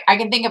mean, I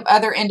can think of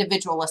other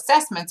individual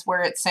assessments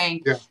where it's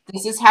saying,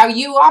 this is how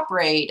you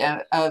operate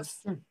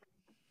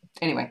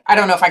anyway, I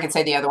don't know if I can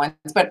say the other ones,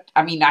 but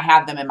I mean, I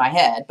have them in my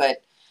head,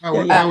 but.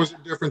 How is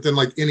it different than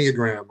like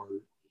Enneagram or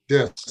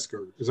DISC,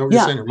 or is that what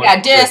you're saying?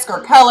 Or DISC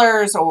or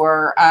colors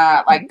or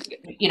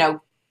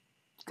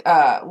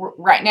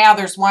right now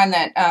there's one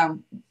that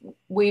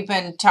we've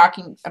been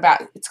talking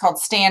about. It's called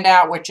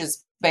Standout, which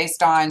is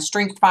based on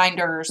Strength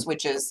Finders,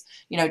 which is,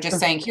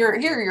 just saying here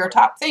are your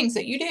top things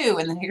that you do,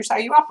 and then here's how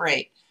you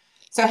operate.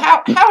 So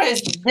how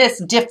is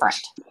this different?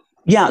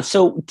 Yeah,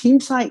 so Team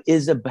Site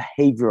is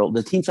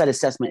the Team Site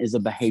assessment is a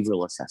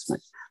behavioral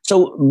assessment.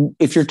 So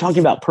if you're talking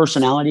about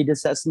personality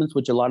assessments,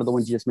 which a lot of the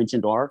ones you just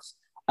mentioned are,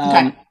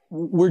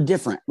 we're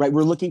different, right?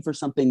 We're looking for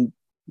something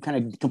kind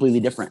of completely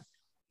different.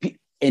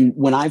 And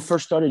when I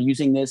first started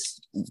using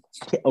this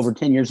over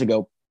 10 years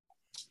ago,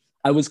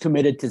 I was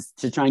committed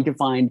to trying to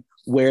find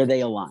where they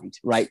aligned,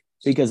 right?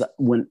 Because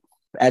when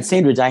at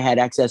Sandridge, I had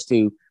access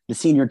to the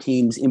senior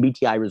team's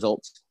MBTI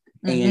results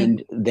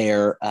and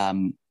their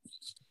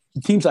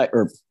Team Site,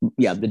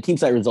 the Team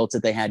Site results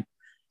that they had.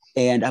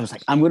 And I was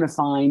like, I'm going to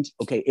find,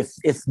 okay,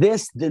 if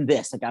this, then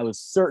this. Like I was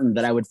certain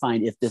that I would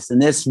find if this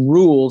and this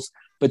rules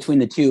between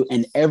the two.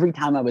 And every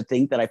time I would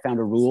think that I found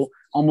a rule,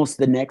 almost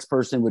the next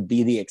person would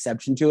be the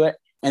exception to it.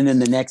 And then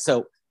the next,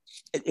 so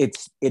it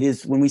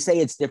is, when we say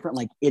it's different,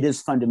 like it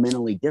is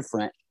fundamentally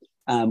different.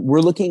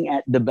 We're looking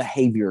at the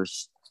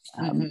behaviors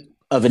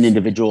of an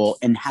individual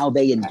and how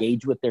they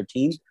engage with their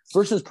team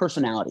versus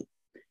personality.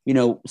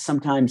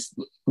 Sometimes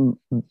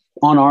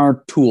on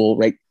our tool,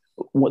 right,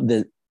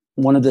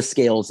 one of the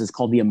scales is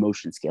called the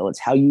emotion scale. It's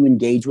how you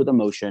engage with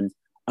emotion,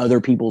 other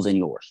people's and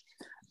yours.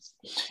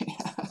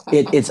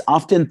 It's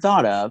often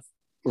thought of,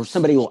 or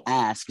somebody will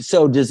ask,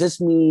 so does this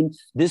mean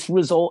this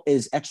result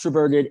is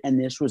extroverted and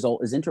this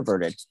result is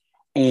introverted?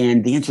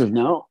 And the answer is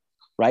no,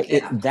 right?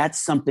 Yeah.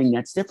 That's something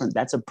that's different.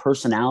 That's a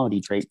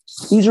personality trait.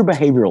 These are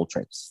behavioral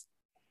traits.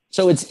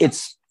 So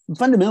it's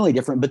fundamentally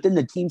different. But then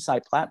the Team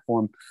Site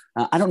platform,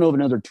 I don't know of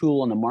another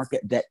tool on the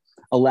market that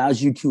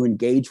allows you to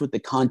engage with the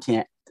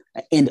content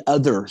and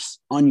others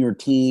on your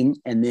team,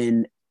 and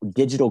then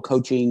digital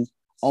coaching,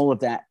 all of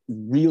that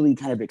really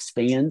kind of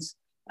expands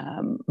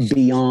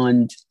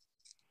beyond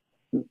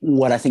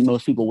what I think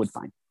most people would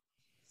find.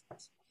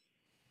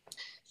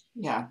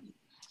 Yeah.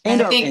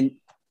 And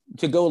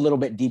to go a little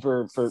bit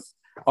deeper, for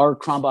our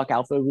Cronbach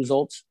Alpha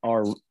results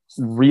are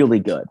really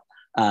good.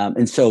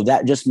 And so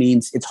that just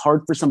means it's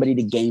hard for somebody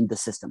to game the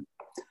system.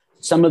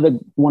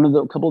 One of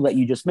the couple that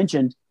you just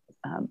mentioned,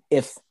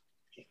 if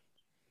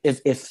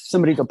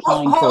somebody's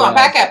applying hold on,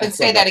 back up and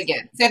say that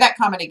again. Say that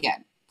comment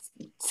again.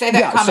 Say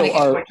that comment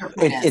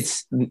again.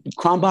 It's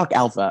Cronbach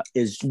Alpha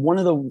is one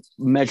of the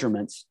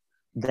measurements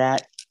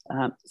that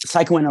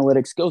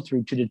psychoanalytics go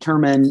through to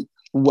determine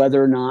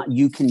whether or not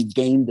you can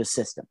game the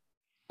system.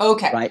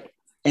 Okay. Right.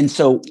 And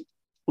so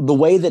the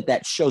way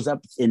that shows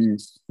up in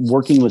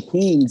working with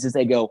teams is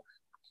they go,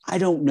 I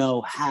don't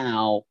know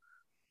how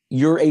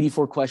your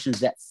 84 questions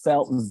that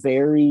felt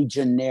very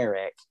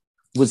generic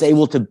was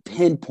able to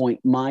pinpoint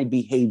my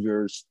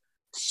behaviors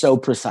so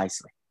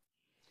precisely.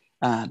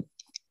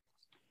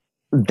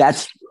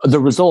 That's the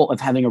result of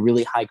having a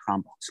really high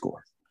Cronbach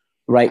score,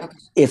 right? Okay.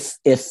 If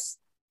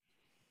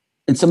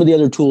and some of the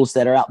other tools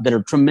that are out that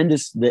are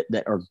tremendous,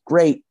 that are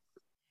great,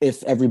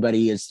 if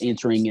everybody is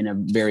answering in a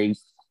very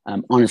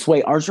honest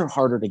way, ours are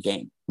harder to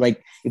game, right?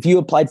 If you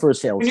applied for a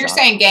sales when you're job,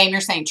 saying game,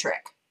 you're saying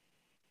trick.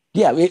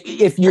 Yeah,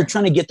 if you're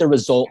trying to get the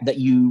result that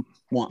you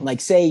want, like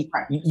say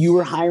you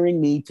were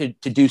hiring me to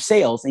do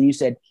sales and you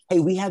said, hey,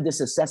 we have this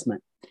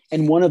assessment.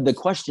 And one of the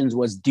questions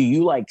was, do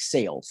you like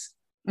sales?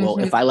 Well,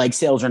 if I like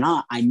sales or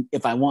not,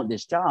 if I want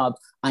this job,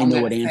 I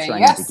know what answer I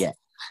need to get.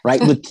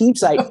 Right. With Team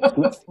Site,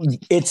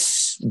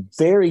 it's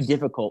very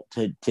difficult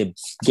to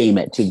game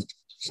it,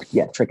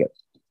 trick it.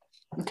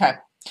 Okay.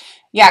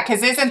 Yeah,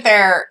 because isn't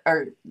there,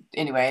 or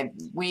anyway,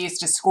 we used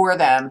to score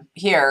them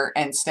here.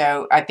 And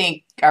so I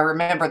think I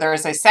remember there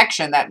is a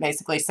section that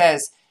basically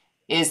says,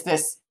 is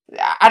this,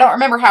 I don't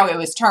remember how it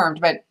was termed,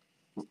 but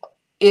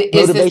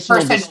is this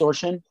person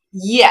distortion?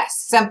 Yes.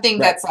 Something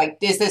that's like,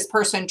 is this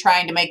person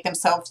trying to make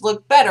themselves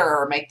look better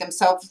or make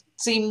themselves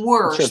seem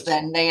worse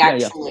than they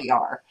actually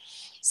are?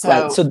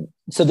 So,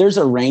 so there's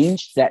a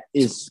range that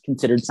is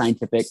considered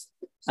scientific,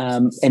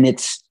 and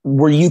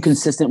were you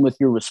consistent with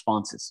your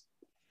responses?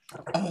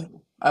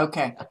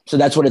 Okay. So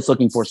that's what it's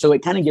looking for. So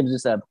it kind of gives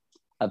us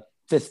a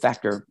fifth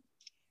factor.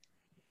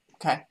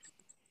 Okay.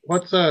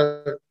 What's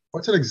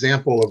an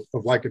example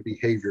of like a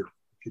behavior?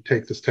 If you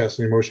take this test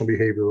in emotional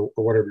behavior or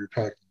whatever you're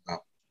talking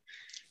about.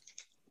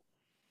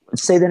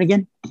 Say that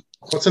again.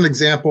 What's an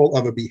example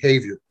of a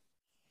behavior?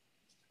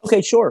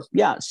 Okay, sure.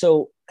 Yeah.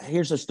 So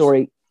here's a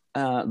story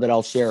that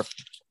I'll share.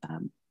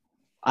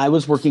 I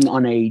was working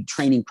on a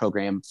training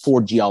program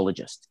for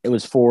geologists. It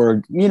was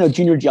for,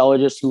 junior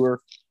geologists who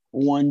were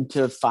 1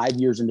 to 5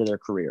 years into their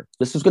career.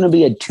 This was going to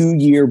be a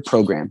 2-year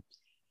program.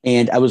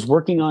 And I was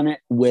working on it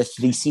with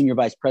the senior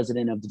vice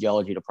president of the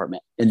geology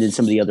department and then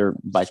some of the other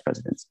vice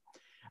presidents.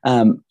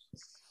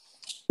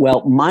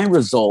 Well, my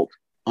result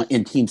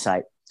in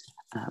TeamSite,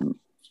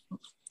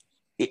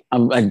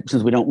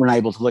 since we're not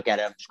able to look at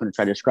it, I'm just going to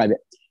try to describe it,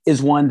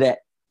 is one that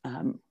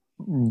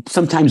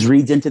sometimes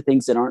reads into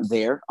things that aren't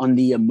there. On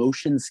the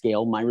emotion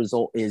scale, my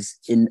result is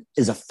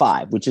a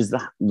 5, which is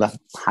the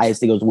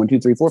highest. It goes 1, 2,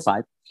 3, 4,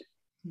 5.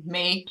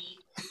 Me.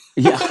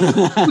 Yeah,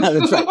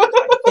 that's right.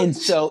 And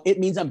so it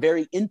means I'm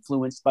very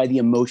influenced by the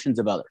emotions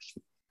of others.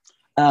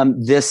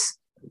 This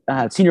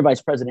senior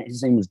vice president,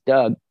 his name was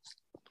Doug.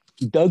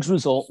 Doug's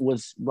result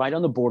was right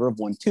on the border of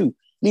 1, 2,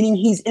 meaning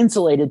he's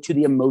insulated to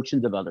the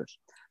emotions of others.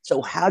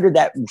 So how did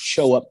that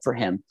show up for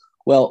him?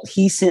 Well,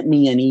 he sent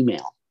me an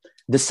email.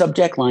 The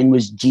subject line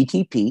was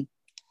GTP,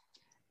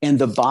 and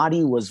the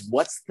body was,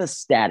 what's the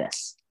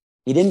status?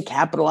 He didn't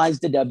capitalize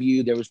the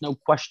W. There was no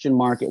question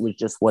mark. It was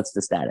just, what's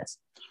the status?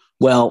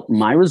 Well,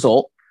 my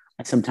result,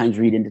 I sometimes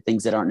read into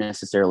things that aren't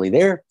necessarily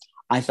there.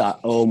 I thought,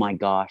 oh my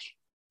gosh,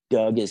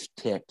 Doug is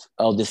ticked.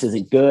 Oh, this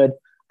isn't good.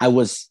 I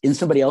was in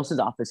somebody else's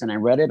office and I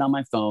read it on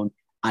my phone.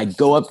 I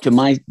go up to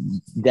my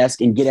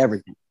desk and get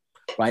everything,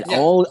 right? Yeah.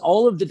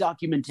 All of the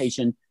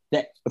documentation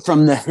that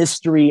from the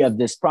history of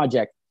this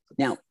project.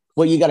 Now,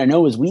 what you got to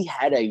know is we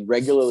had a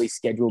regularly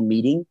scheduled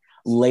meeting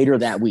later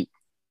that week.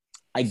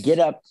 I get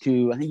up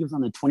to, I think it was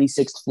on the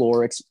 26th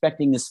floor,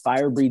 expecting this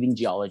fire-breathing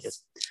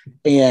geologist.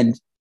 And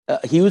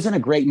he was in a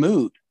great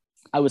mood.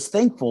 I was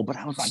thankful, but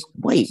I was like,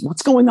 wait,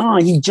 what's going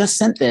on? He just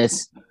sent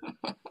this.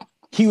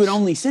 He would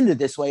only send it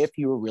this way if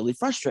he were really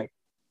frustrated.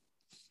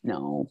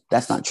 No,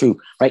 that's not true,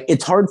 right?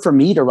 It's hard for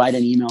me to write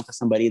an email to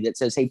somebody that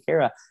says, hey,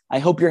 Tara, I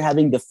hope you're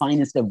having the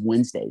finest of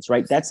Wednesdays,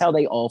 right? That's how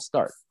they all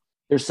start.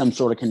 There's some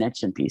sort of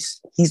connection piece.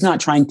 He's not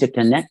trying to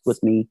connect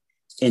with me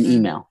in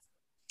email.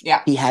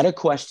 Yeah. He had a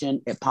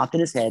question, it popped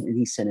in his head, and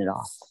he sent it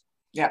off.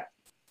 Yeah.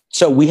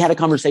 So we had a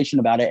conversation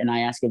about it, and I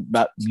asked him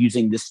about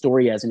using this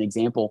story as an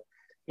example.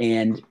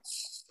 And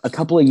a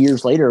couple of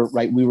years later,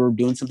 right, we were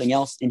doing something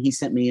else, and he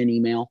sent me an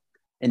email,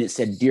 and it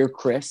said, Dear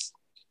Chris,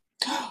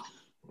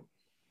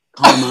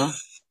 comma,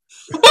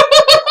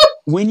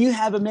 when you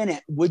have a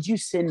minute, would you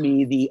send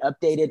me the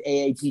updated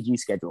AAPG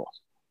schedule?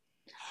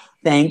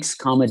 Thanks,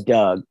 comma,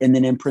 Doug. And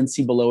then in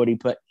parentheses below it, he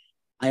put,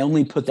 I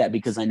only put that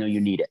because I know you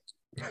need it.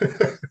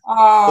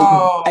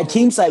 Oh. At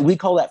TeamSite, we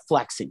call that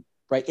flexing,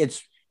 right?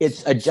 It's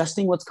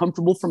adjusting what's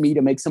comfortable for me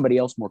to make somebody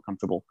else more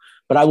comfortable.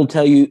 But I will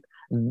tell you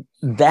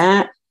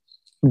that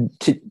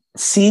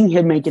seeing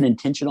him make an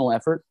intentional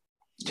effort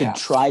to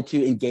try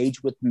to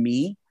engage with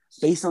me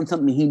based on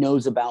something he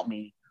knows about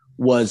me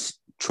was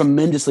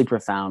tremendously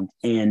profound.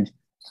 And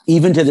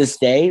even to this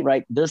day,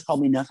 right, there's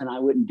probably nothing I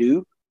wouldn't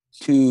do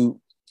to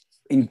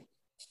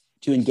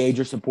engage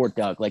or support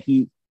Doug. Like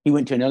he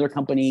went to another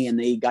company and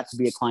they got to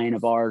be a client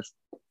of ours.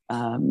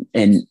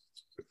 And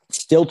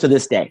still to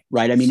this day,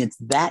 right? I mean, it's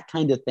that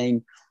kind of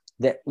thing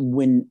that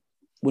when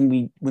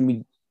we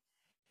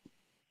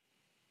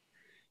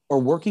are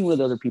working with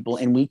other people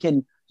and we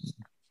can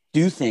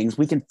do things,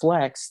 we can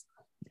flex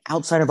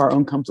outside of our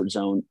own comfort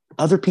zone.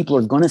 Other people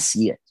are going to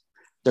see it.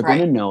 They're going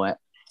to know it.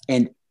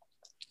 And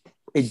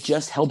it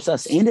just helps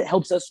us. And it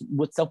helps us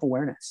with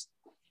self-awareness,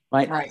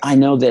 right? I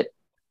know that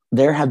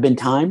there have been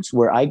times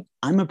where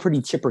I'm a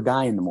pretty chipper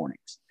guy in the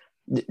mornings.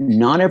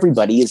 Not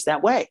everybody is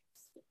that way.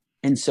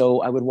 And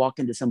so I would walk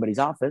into somebody's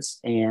office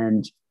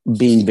and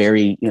being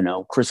very,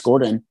 Chris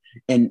Gordon,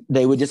 and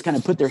they would just kind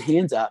of put their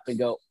hands up and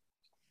go,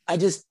 I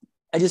just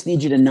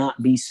need you to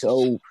not be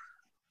so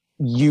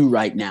you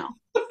right now.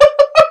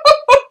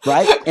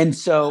 Right. And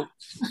so,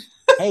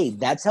 hey,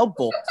 that's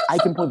helpful. I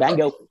can point back and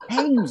go,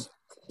 hey,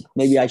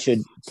 maybe I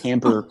should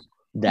tamper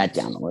that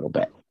down a little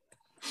bit.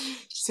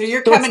 So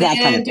you're coming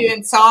in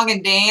doing song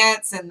and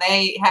dance and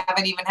they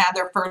haven't even had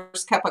their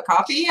first cup of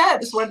coffee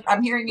yet, is what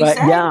I'm hearing you say?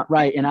 Yeah,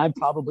 right. And I'm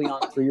probably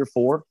on 3 or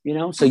 4,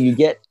 so you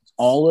get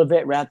all of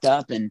it wrapped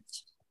up and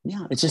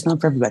it's just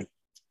not for everybody,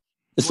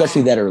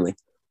 especially that early.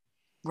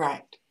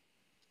 Right.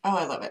 Oh,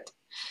 I love it.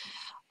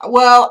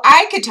 Well,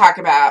 I could talk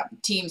about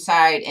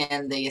TeamSite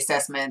and the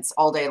assessments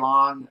all day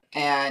long.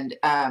 And,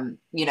 I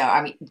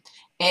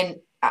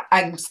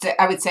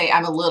would say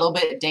I'm a little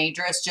bit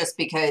dangerous just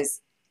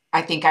because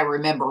I think I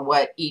remember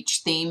what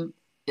each theme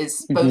is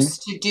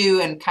supposed to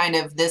do and kind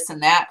of this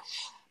and that.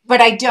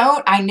 But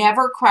I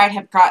never quite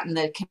have gotten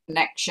the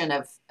connection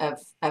of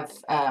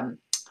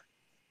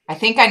I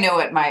think I know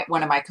what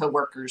one of my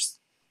coworkers'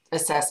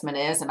 assessment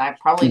is, and I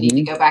probably need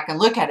to go back and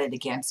look at it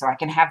again so I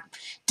can have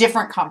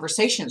different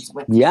conversations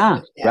with them.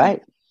 Yeah,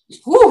 right.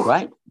 Whew.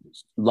 Right.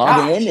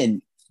 Log in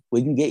and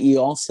we can get you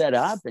all set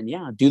up and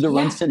do the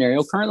run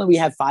scenario. Currently we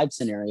have 5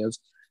 scenarios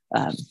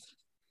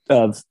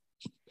of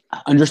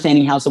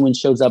understanding how someone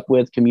shows up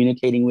with,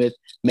 communicating with,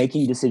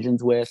 making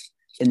decisions with,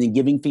 and then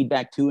giving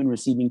feedback to and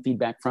receiving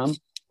feedback from.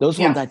 Those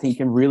ones I think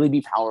can really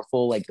be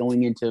powerful, like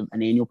going into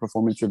an annual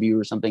performance review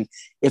or something.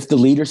 If the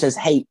leader says,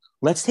 hey,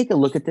 let's take a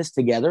look at this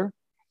together.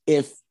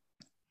 If,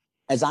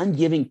 as I'm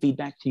giving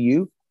feedback to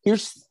you,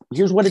 here's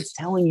what it's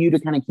telling you to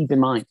kind of keep in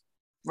mind.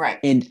 Right.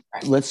 And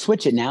let's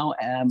switch it now.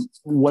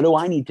 What do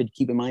I need to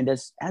keep in mind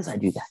as I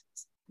do that?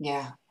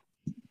 Yeah.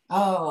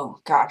 Oh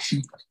gosh,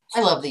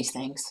 I love these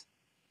things.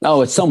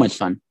 Oh, it's so much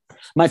fun.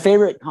 My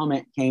favorite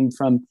comment came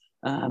from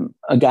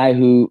a guy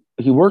who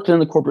he worked in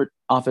the corporate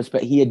office,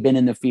 but he had been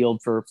in the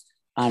field for,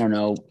 I don't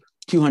know,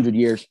 200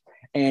 years.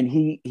 And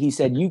he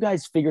said, you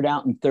guys figured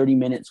out in 30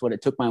 minutes what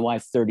it took my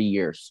wife 30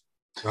 years.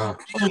 Oh,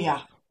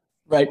 yeah.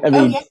 Right. I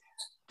mean,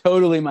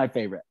 totally my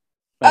favorite.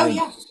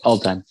 All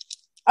time.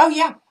 Oh,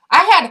 yeah.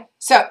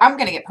 So I'm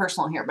going to get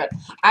personal here, but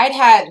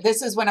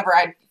this is whenever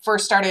I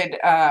first started,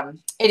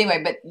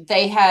 anyway, but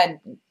they had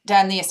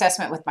done the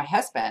assessment with my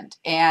husband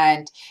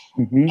and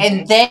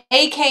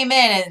they came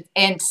in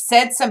and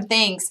said some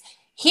things.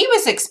 He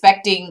was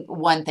expecting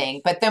one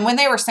thing, but then when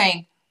they were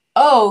saying,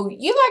 oh,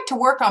 you like to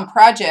work on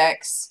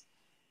projects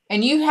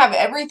and you have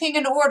everything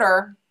in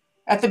order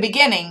at the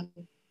beginning,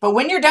 but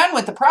when you're done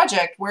with the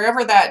project,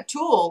 wherever that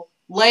tool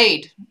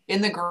laid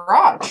in the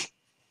garage,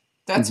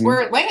 that's where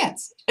it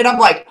lands. And I'm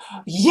like,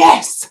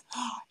 yes.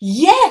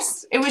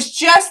 It was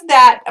just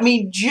that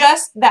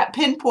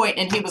pinpoint.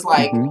 And he was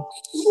like,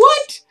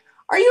 what?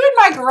 Are you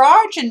in my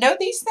garage and know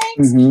these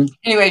things?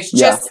 Anyway, it's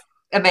just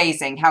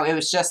amazing how it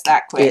was just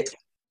that quick.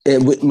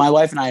 My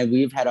wife and I,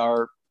 we've had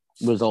our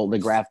result, the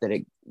graph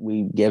that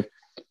we give,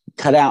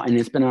 cut out, and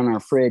it's been on our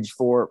fridge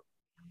for,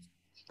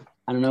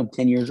 I don't know,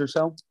 10 years or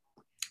so,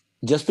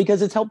 just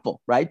because it's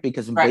helpful, right?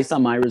 Because based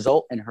on my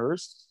result and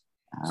hers,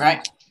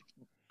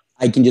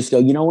 I can just go,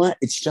 you know what?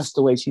 It's just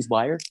the way she's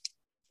wired.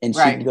 And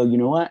she can go, you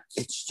know what?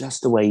 It's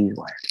just the way he's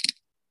wired.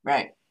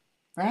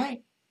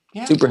 Right.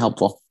 Yeah. Super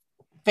helpful.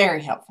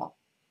 Very helpful.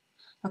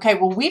 Okay.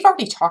 Well, we've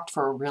already talked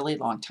for a really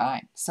long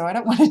time, so I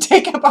don't want to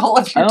take up all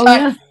of your time.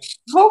 Yeah.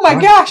 Oh my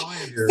gosh.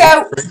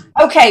 So,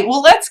 okay.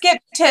 Well, let's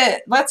get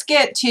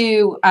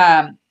to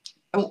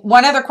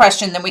one other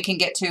question, then we can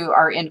get to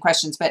our end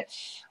questions. But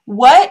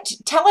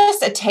tell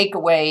us a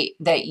takeaway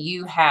that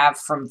you have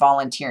from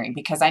volunteering,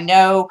 because I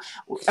know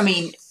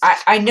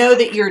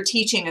that you're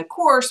teaching a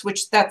course,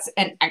 which that's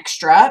an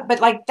extra, but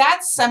like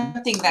that's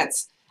something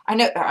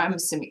I'm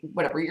assuming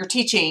whatever you're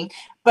teaching,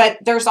 but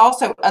there's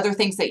also other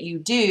things that you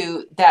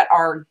do that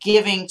are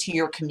giving to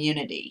your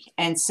community.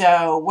 And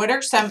so what are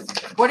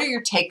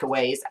your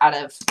takeaways out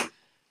of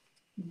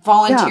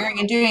volunteering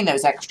and doing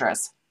those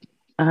extras?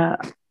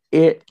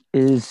 It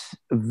is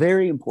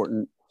very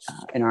important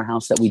in our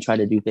house that we try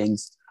to do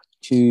things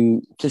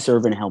to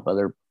serve and help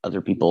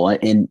other people,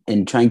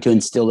 and trying to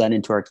instill that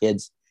into our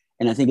kids.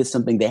 And I think it's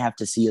something they have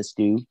to see us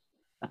do,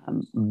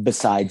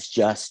 besides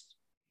just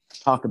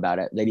talk about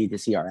it. They need to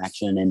see our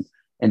action.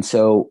 And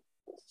so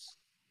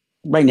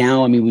right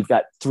now, I mean, we've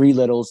got 3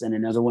 littles and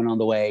another one on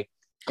the way.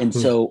 And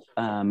so,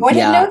 I didn't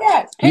know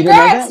that.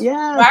 Congrats. You didn't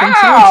know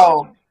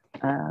that?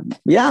 Yeah.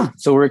 Wow.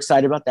 So we're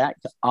excited about that.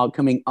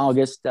 Coming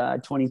August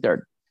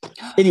 23rd.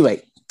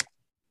 Anyway,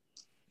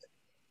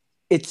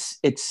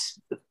 it's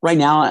right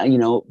now,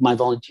 my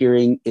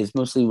volunteering is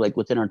mostly like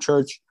within our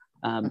church.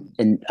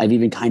 And I've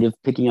even kind of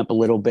picking up a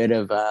little bit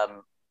of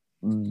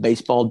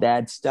baseball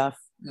dad stuff.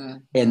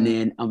 And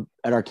then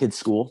at our kids'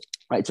 school,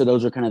 right? So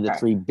those are kind of the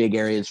 3 big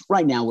areas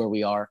right now where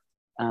we are.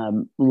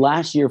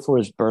 Last year for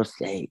his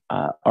birthday,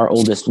 our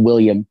oldest,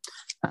 William,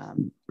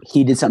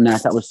 he did something that I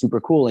thought was super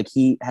cool. Like,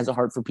 he has a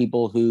heart for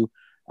people who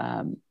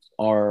don't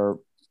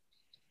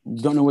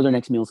know where their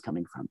next meal is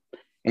coming from.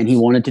 And he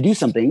wanted to do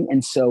something.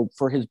 And so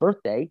for his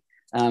birthday,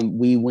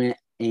 we went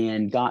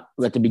and got,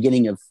 at the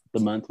beginning of the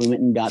month, we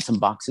went and got some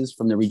boxes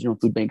from the Regional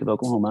Food Bank of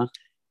Oklahoma.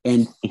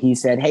 And he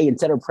said, hey,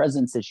 instead of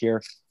presents this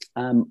year,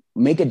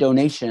 make a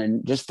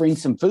donation, just bring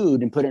some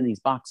food and put it in these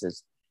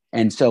boxes.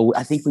 And so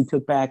I think we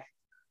took back,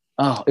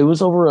 it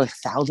was over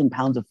 1,000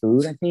 pounds of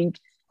food, I think.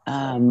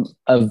 It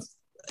was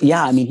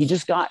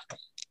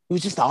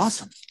just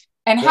awesome.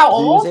 And how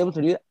old? He was able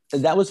to do that.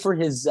 That was for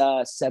his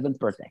 7th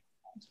birthday.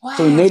 Wow.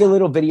 So we made a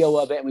little video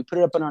of it and we put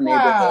it up in our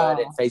neighborhood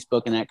and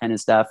Facebook and that kind of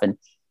stuff. And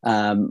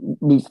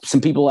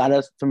some people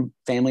from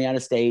family out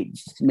of state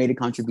made a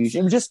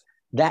contribution. It was just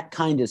that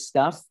kind of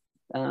stuff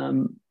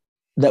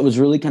that was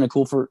really kind of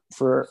cool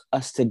for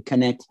us to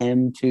connect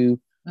him to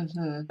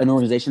an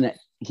organization that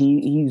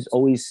he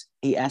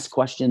asks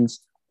questions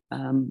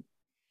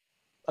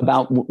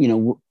about,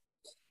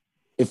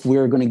 if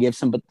we're going to give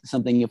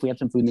something, if we have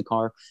some food in the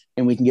car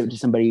and we can give it to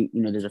somebody,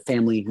 there's a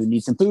family who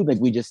needs some food, like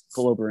we just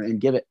pull over and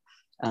give it.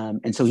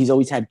 And so he's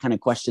always had kind of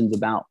questions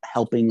about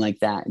helping like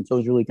that. And so it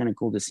was really kind of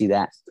cool to see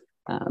that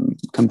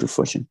come to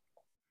fruition.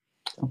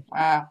 So,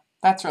 wow.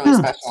 That's really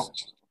special.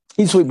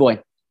 He's a sweet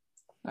boy.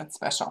 That's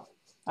special.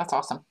 That's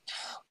awesome.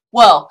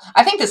 Well,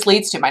 I think this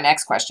leads to my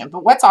next question,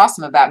 but what's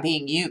awesome about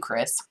being you,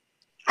 Chris?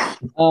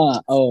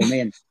 Oh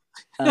man.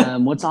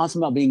 What's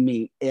awesome about being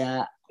me?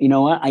 You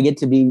know what? I get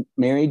to be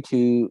married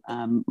to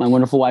my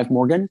wonderful wife,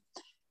 Morgan.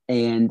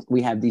 And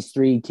we have these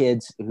 3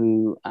 kids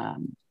who, I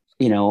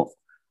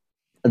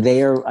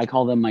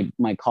call them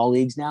my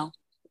colleagues now,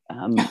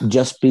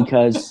 just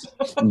because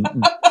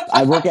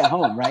I work at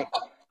home, right?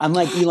 I'm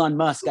like Elon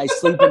Musk. I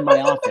sleep in my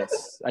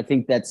office. I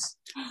think that's,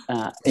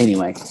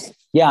 anyway.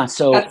 Yeah.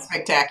 So that's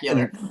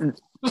spectacular.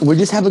 We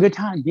just have a good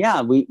time.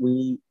 Yeah,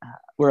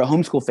 we're a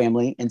homeschool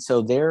family, and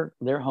so they're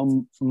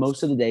home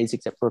most of the days,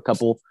 except for a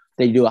couple.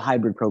 They do a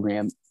hybrid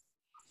program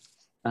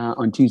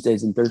on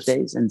Tuesdays and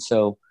Thursdays, and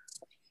so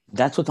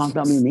that's what's awesome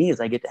about me is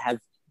I get to have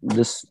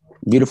this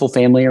beautiful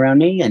family around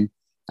me, and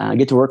I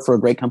get to work for a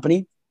great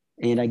company,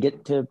 and I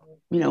get to,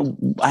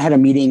 I had a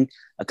meeting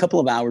a couple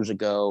of hours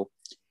ago,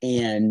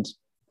 and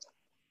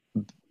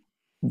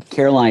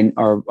Caroline,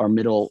 our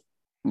middle,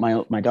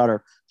 my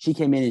daughter, she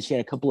came in and she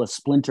had a couple of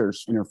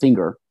splinters in her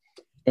finger,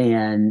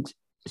 and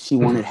she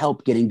wanted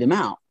help getting them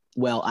out.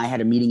 Well, I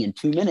had a meeting in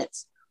 2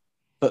 minutes,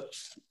 but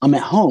I'm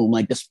at home.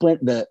 Like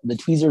the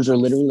tweezers are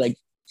literally like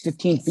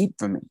 15 feet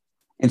from me.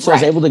 And so I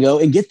was able to go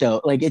and get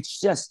those. Like, it's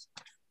just,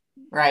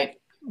 right.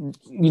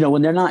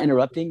 When they're not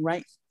interrupting,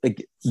 right?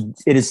 Like,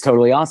 it is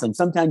totally awesome.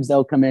 Sometimes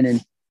they'll come in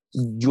and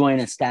join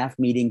a staff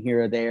meeting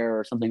here or there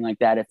or something like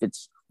that. If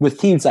it's with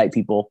team site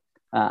people,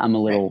 I'm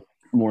a little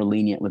more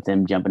lenient with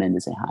them jumping in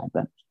to say hi.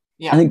 But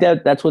I think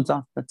that's what's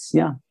off.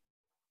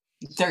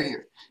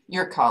 They're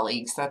your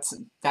colleagues. That's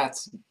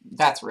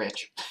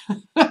rich.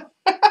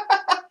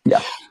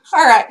 Yeah.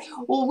 All right.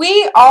 Well,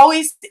 we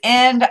always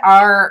end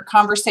our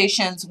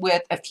conversations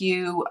with a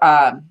few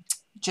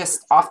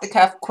just off the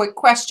cuff quick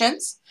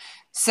questions.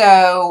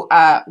 So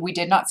we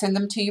did not send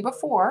them to you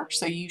before,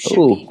 so you should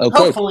be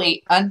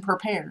hopefully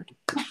unprepared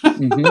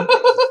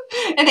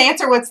and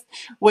answer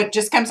what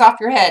just comes off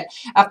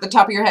the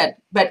top of your head.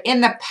 But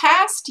in the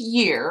past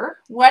year,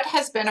 what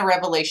has been a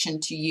revelation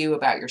to you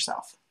about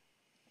yourself?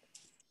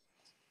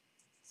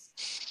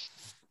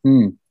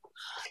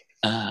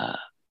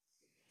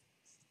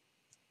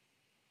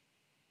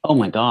 Oh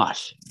my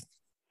gosh.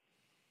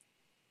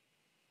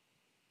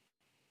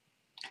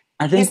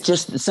 I think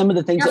just some of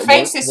the things. Your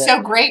face is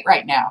so great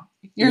right now.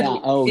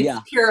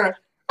 It's pure.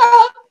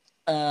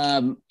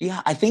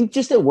 I think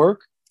just at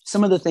work,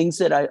 some of the things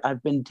that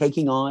I've been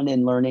taking on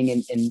and learning,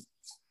 and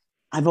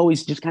I've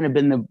always just kind of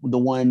been the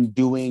one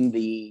doing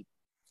the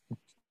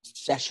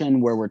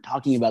session where we're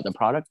talking about the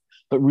product,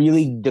 but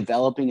really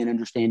developing and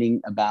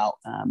understanding about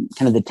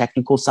kind of the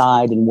technical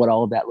side and what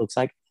all of that looks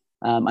like.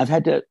 I've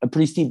had a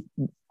pretty steep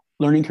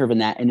learning curve in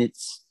that, and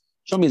it's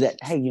shown me that,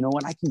 hey, you know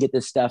what, I can get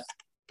this stuff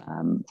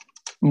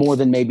more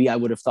than maybe I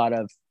would have thought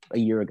of a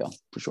year ago,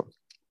 for sure.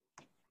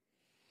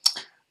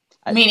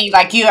 Meaning,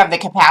 like, you have the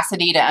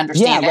capacity to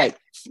understand it? Right.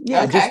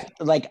 Yeah, okay.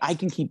 Just like I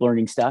can keep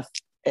learning stuff.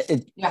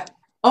 Yeah.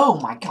 Oh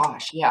my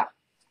gosh. Yeah.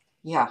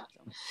 Yeah.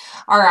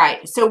 All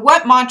right. So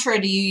what mantra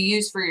do you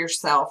use for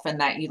yourself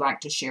and that you like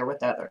to share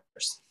with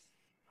others?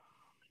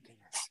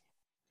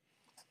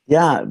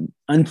 Yeah.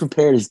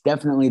 Unprepared is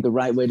definitely the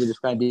right way to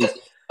describe these.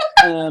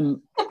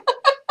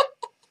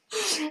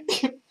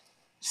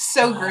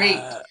 So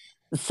great.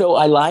 So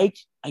I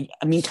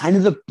mean, kind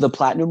of the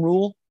platinum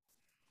rule.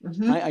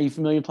 Right? Are you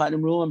familiar with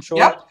platinum rule? I'm sure.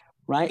 Yep.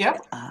 Right.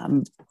 Yep.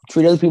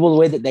 Treat other people the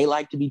way that they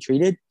like to be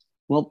treated.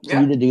 Well, for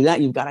you to do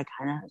that, you've got to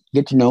kind of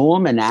get to know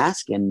them and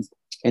ask and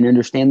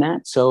understand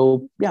that.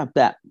 So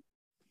that.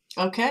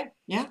 Okay.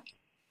 Yeah.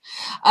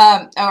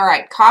 All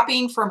right.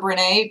 Copying from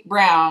Brene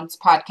Brown's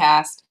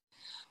podcast.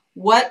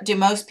 What do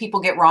most people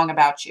get wrong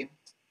about you?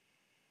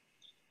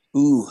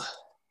 Ooh.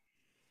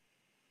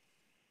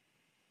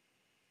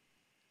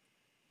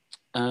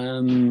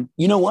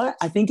 You know what?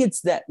 I think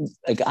it's that,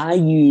 like, I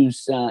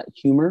use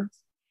humor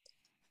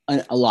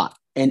a lot,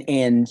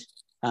 and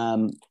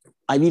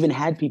I've even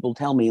had people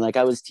tell me, like,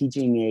 I was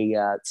teaching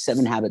a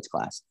 7 Habits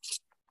class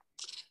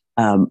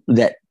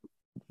that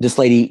this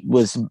lady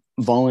was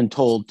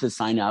voluntold to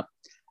sign up,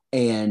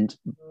 and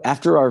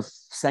after our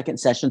second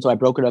session, so I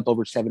broke it up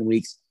over 7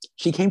 weeks,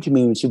 she came to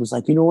me and she was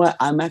like, you know what?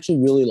 I'm actually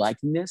really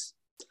liking this,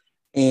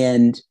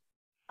 and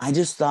I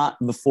just thought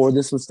before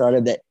this was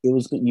started that you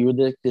were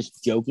this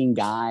joking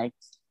guy,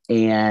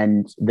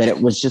 and that it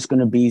was just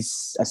going to be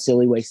a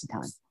silly waste of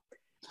time.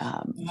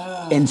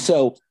 And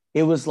so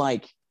it was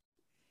like,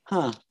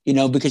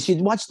 because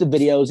she'd watched the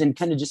videos and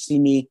kind of just see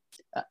me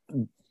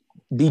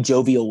be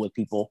jovial with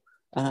people.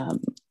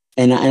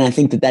 And I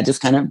think that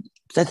just kind of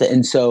sets it.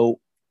 And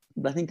so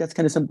I think that's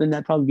kind of something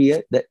that'd probably be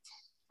it, that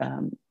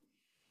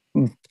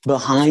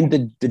behind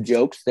the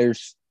jokes,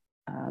 there's,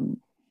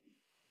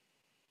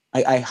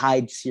 I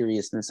hide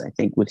seriousness, I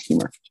think, with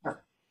humor.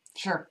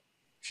 Sure.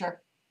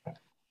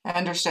 I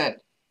understood.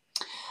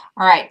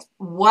 All right.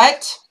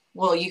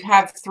 Well, you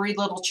have 3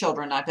 little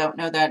children. I don't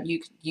know that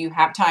you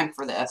have time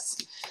for this,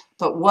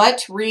 but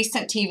what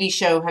recent TV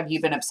show have you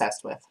been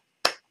obsessed with?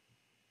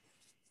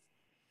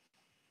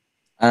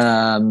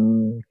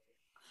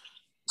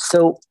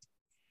 So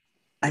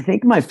I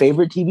think my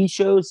favorite TV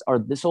shows are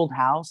This Old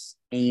House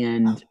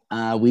and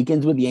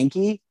Weekends with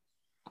Yankee.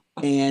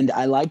 And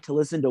I like to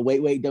listen to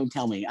Wait, Don't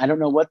Tell Me. I don't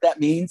know what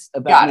that means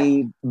about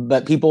me,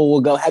 but people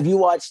will go, have you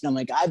watched? And I'm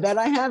like, I bet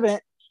I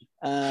haven't.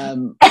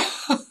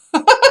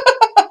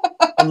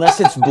 Unless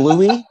it's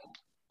Bluey.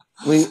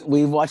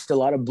 We've watched a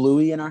lot of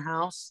Bluey in our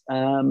house.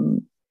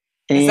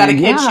 Is that a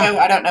kid's show?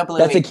 I don't know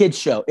Bluey. That's a kid's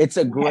show. It's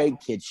a great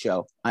kid's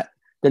show.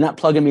 They're not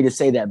plugging me to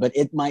say that, but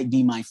it might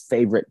be my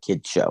favorite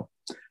kid's show.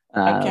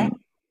 I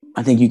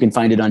think you can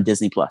find it on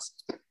Disney Plus.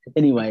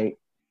 Anyway,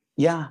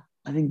 yeah,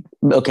 I think,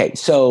 okay.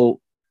 So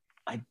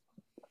I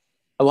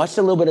watched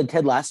a little bit of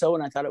Ted Lasso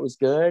and I thought it was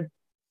good.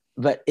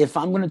 But if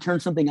I'm going to turn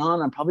something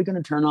on, I'm probably going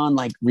to turn on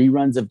like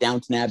reruns of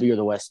Downton Abbey or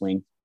The West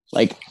Wing.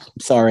 Like,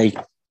 sorry.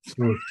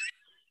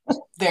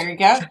 There you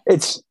go.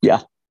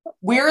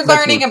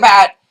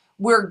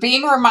 We're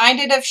being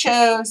reminded of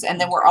shows, and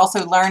then we're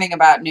also learning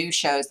about new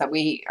shows that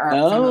we are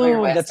familiar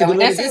with. So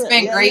this has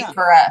been great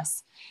for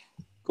us.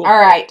 Cool. All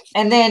right.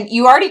 And then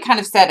you already kind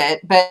of said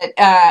it, but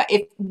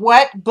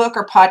what book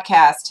or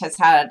podcast has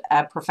had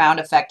a profound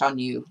effect on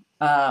you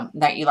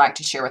that you like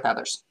to share with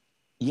others?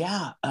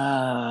 Yeah.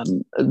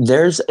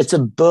 It's a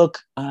book.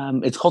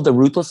 It's called The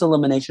Ruthless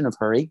Elimination of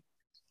Hurry.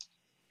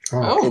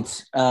 Oh.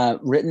 It's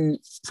written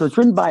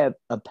by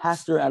a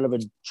pastor out of a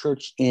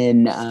church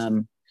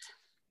in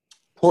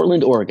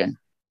Portland, Oregon,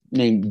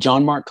 named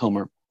John Mark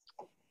Comer.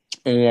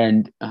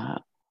 And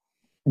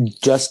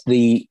just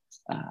the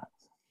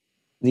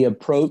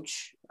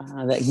approach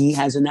that he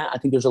has in that, I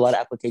think there's a lot of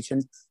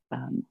application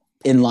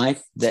in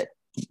life that,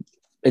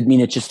 I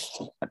mean, it's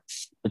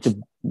a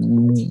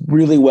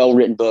really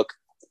well-written book,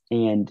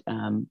 and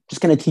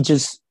just kind of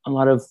teaches a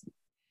lot of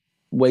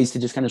ways to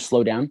just kind of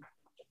slow down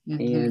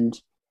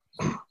and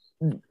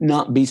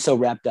not be so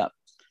wrapped up.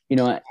 You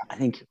know, I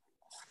think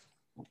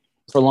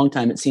for a long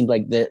time, it seemed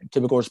like the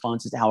typical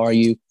response is, how are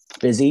you?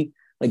 Busy?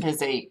 Like,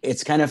 busy.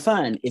 It's kind of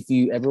fun. If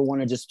you ever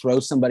want to just throw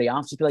somebody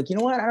off, just be like, you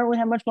know what? I don't really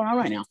have much going on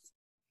right now.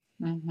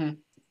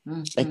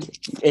 Like,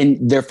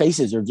 and their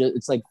faces are just,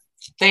 it's like,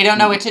 they don't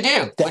know what to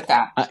do with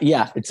that. I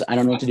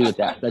don't know what to do with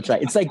that. That's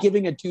right. It's like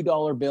giving a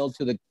 $2 bill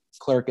to the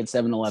clerk at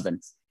 7-Eleven,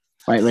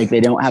 right? Like,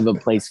 they don't have a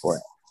place for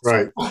it.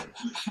 Right.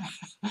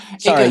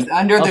 Sorry.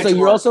 Also,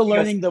 you're also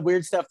learning the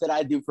weird stuff that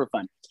I do for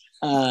fun.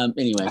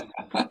 Anyway.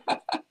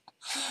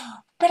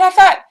 But I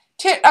thought,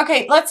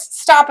 okay, let's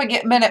stop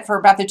a minute for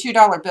about the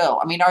 $2 bill.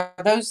 I mean, are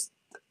those?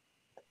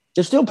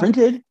 They're still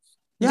printed.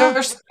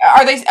 Yeah.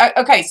 Are they?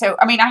 Okay, so,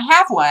 I mean, I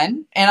have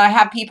one, and I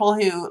have people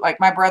who, like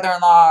my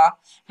brother-in-law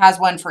has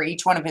one for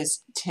each one of his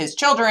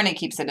children. He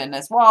keeps it in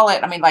his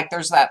wallet. I mean, like,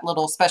 there's that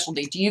little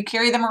specialty. Do you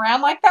carry them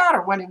around like that,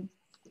 or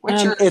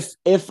what's your?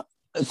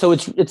 So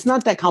it's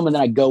not that common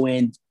that I go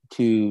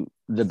into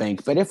the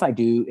bank, but if I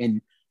do,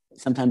 and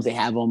sometimes they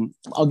have them,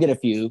 I'll get a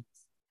few.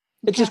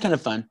 It's just kind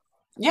of fun.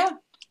 Yeah.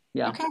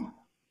 Yeah. Okay.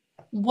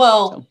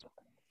 Well,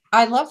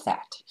 I love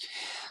that.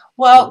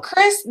 Well,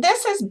 Chris,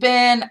 this has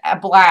been a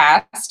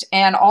blast,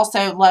 and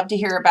also love to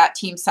hear about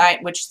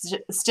TeamSite, which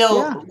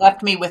still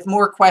left me with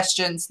more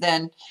questions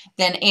than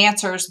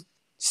answers.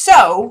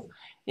 So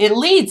it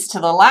leads to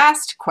the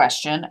last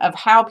question of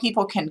how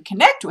people can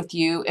connect with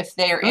you if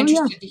they are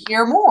interested to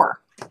hear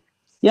more.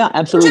 Yeah,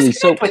 absolutely.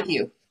 Just connect with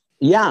you.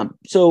 Yeah.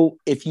 So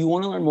if you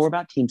want to learn more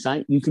about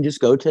TeamSite, you can just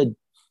go to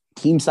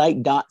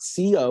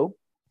teamsite.co.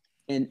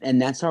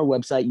 And that's our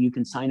website. You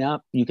can sign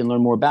up. You can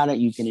learn more about it.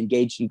 You can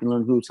engage. You can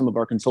learn who some of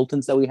our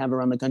consultants that we have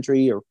around the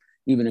country, or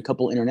even a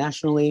couple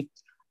internationally.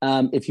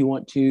 If you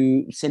want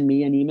to send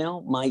me an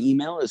email, my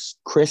email is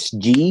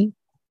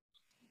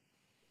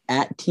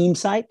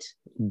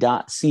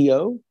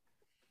chrisg@teamsite.co.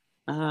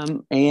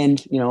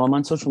 And, you know, I'm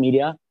on social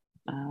media.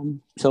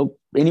 So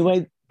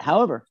anyway,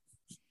 however.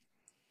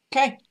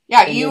 Okay.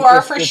 Yeah, you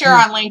are for sure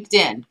on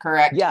LinkedIn,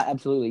 correct? Yeah,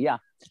 absolutely. Yeah.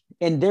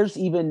 And there's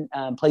even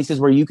places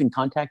where you can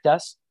contact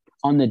us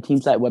on the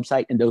TeamSite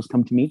website, and those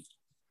come to me.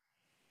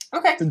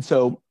 Okay. And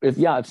so if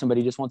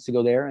somebody just wants to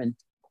go there and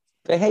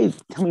say, hey,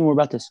 tell me more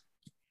about this.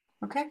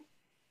 Okay.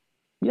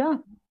 Yeah.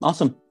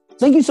 Awesome.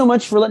 Thank you so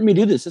much for letting me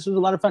do this. This was a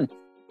lot of fun.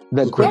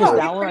 The quickest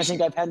hour I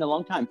think I've had in a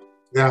long time.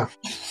 Yeah.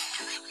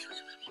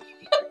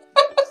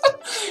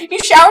 You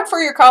showered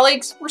for your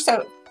colleagues. We're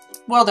so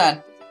well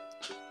done.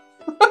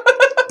 All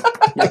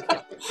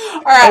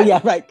right. Oh, yeah,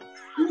 right.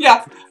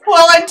 Yeah.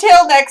 Well,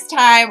 until next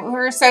time,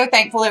 we're so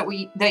thankful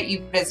that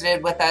you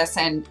visited with us,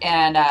 and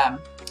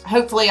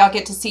hopefully I'll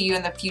get to see you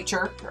in the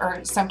future or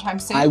sometime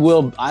soon. I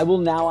will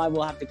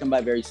have to come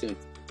by very soon.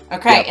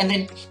 Okay. Yep. And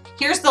then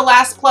here's the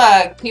last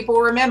plug. People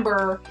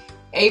remember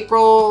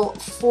April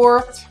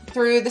 4th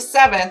through the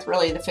 7th,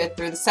 really the 5th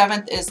through the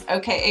 7th is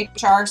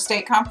OKHR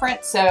State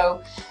Conference.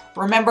 So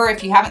remember,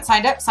 if you haven't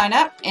signed up, sign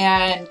up,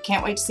 and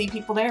can't wait to see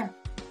people there.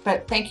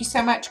 But thank you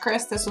so much,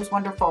 Chris. This was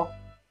wonderful.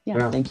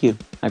 Yeah. Thank you.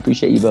 I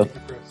appreciate you both.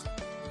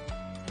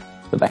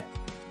 Bye-bye.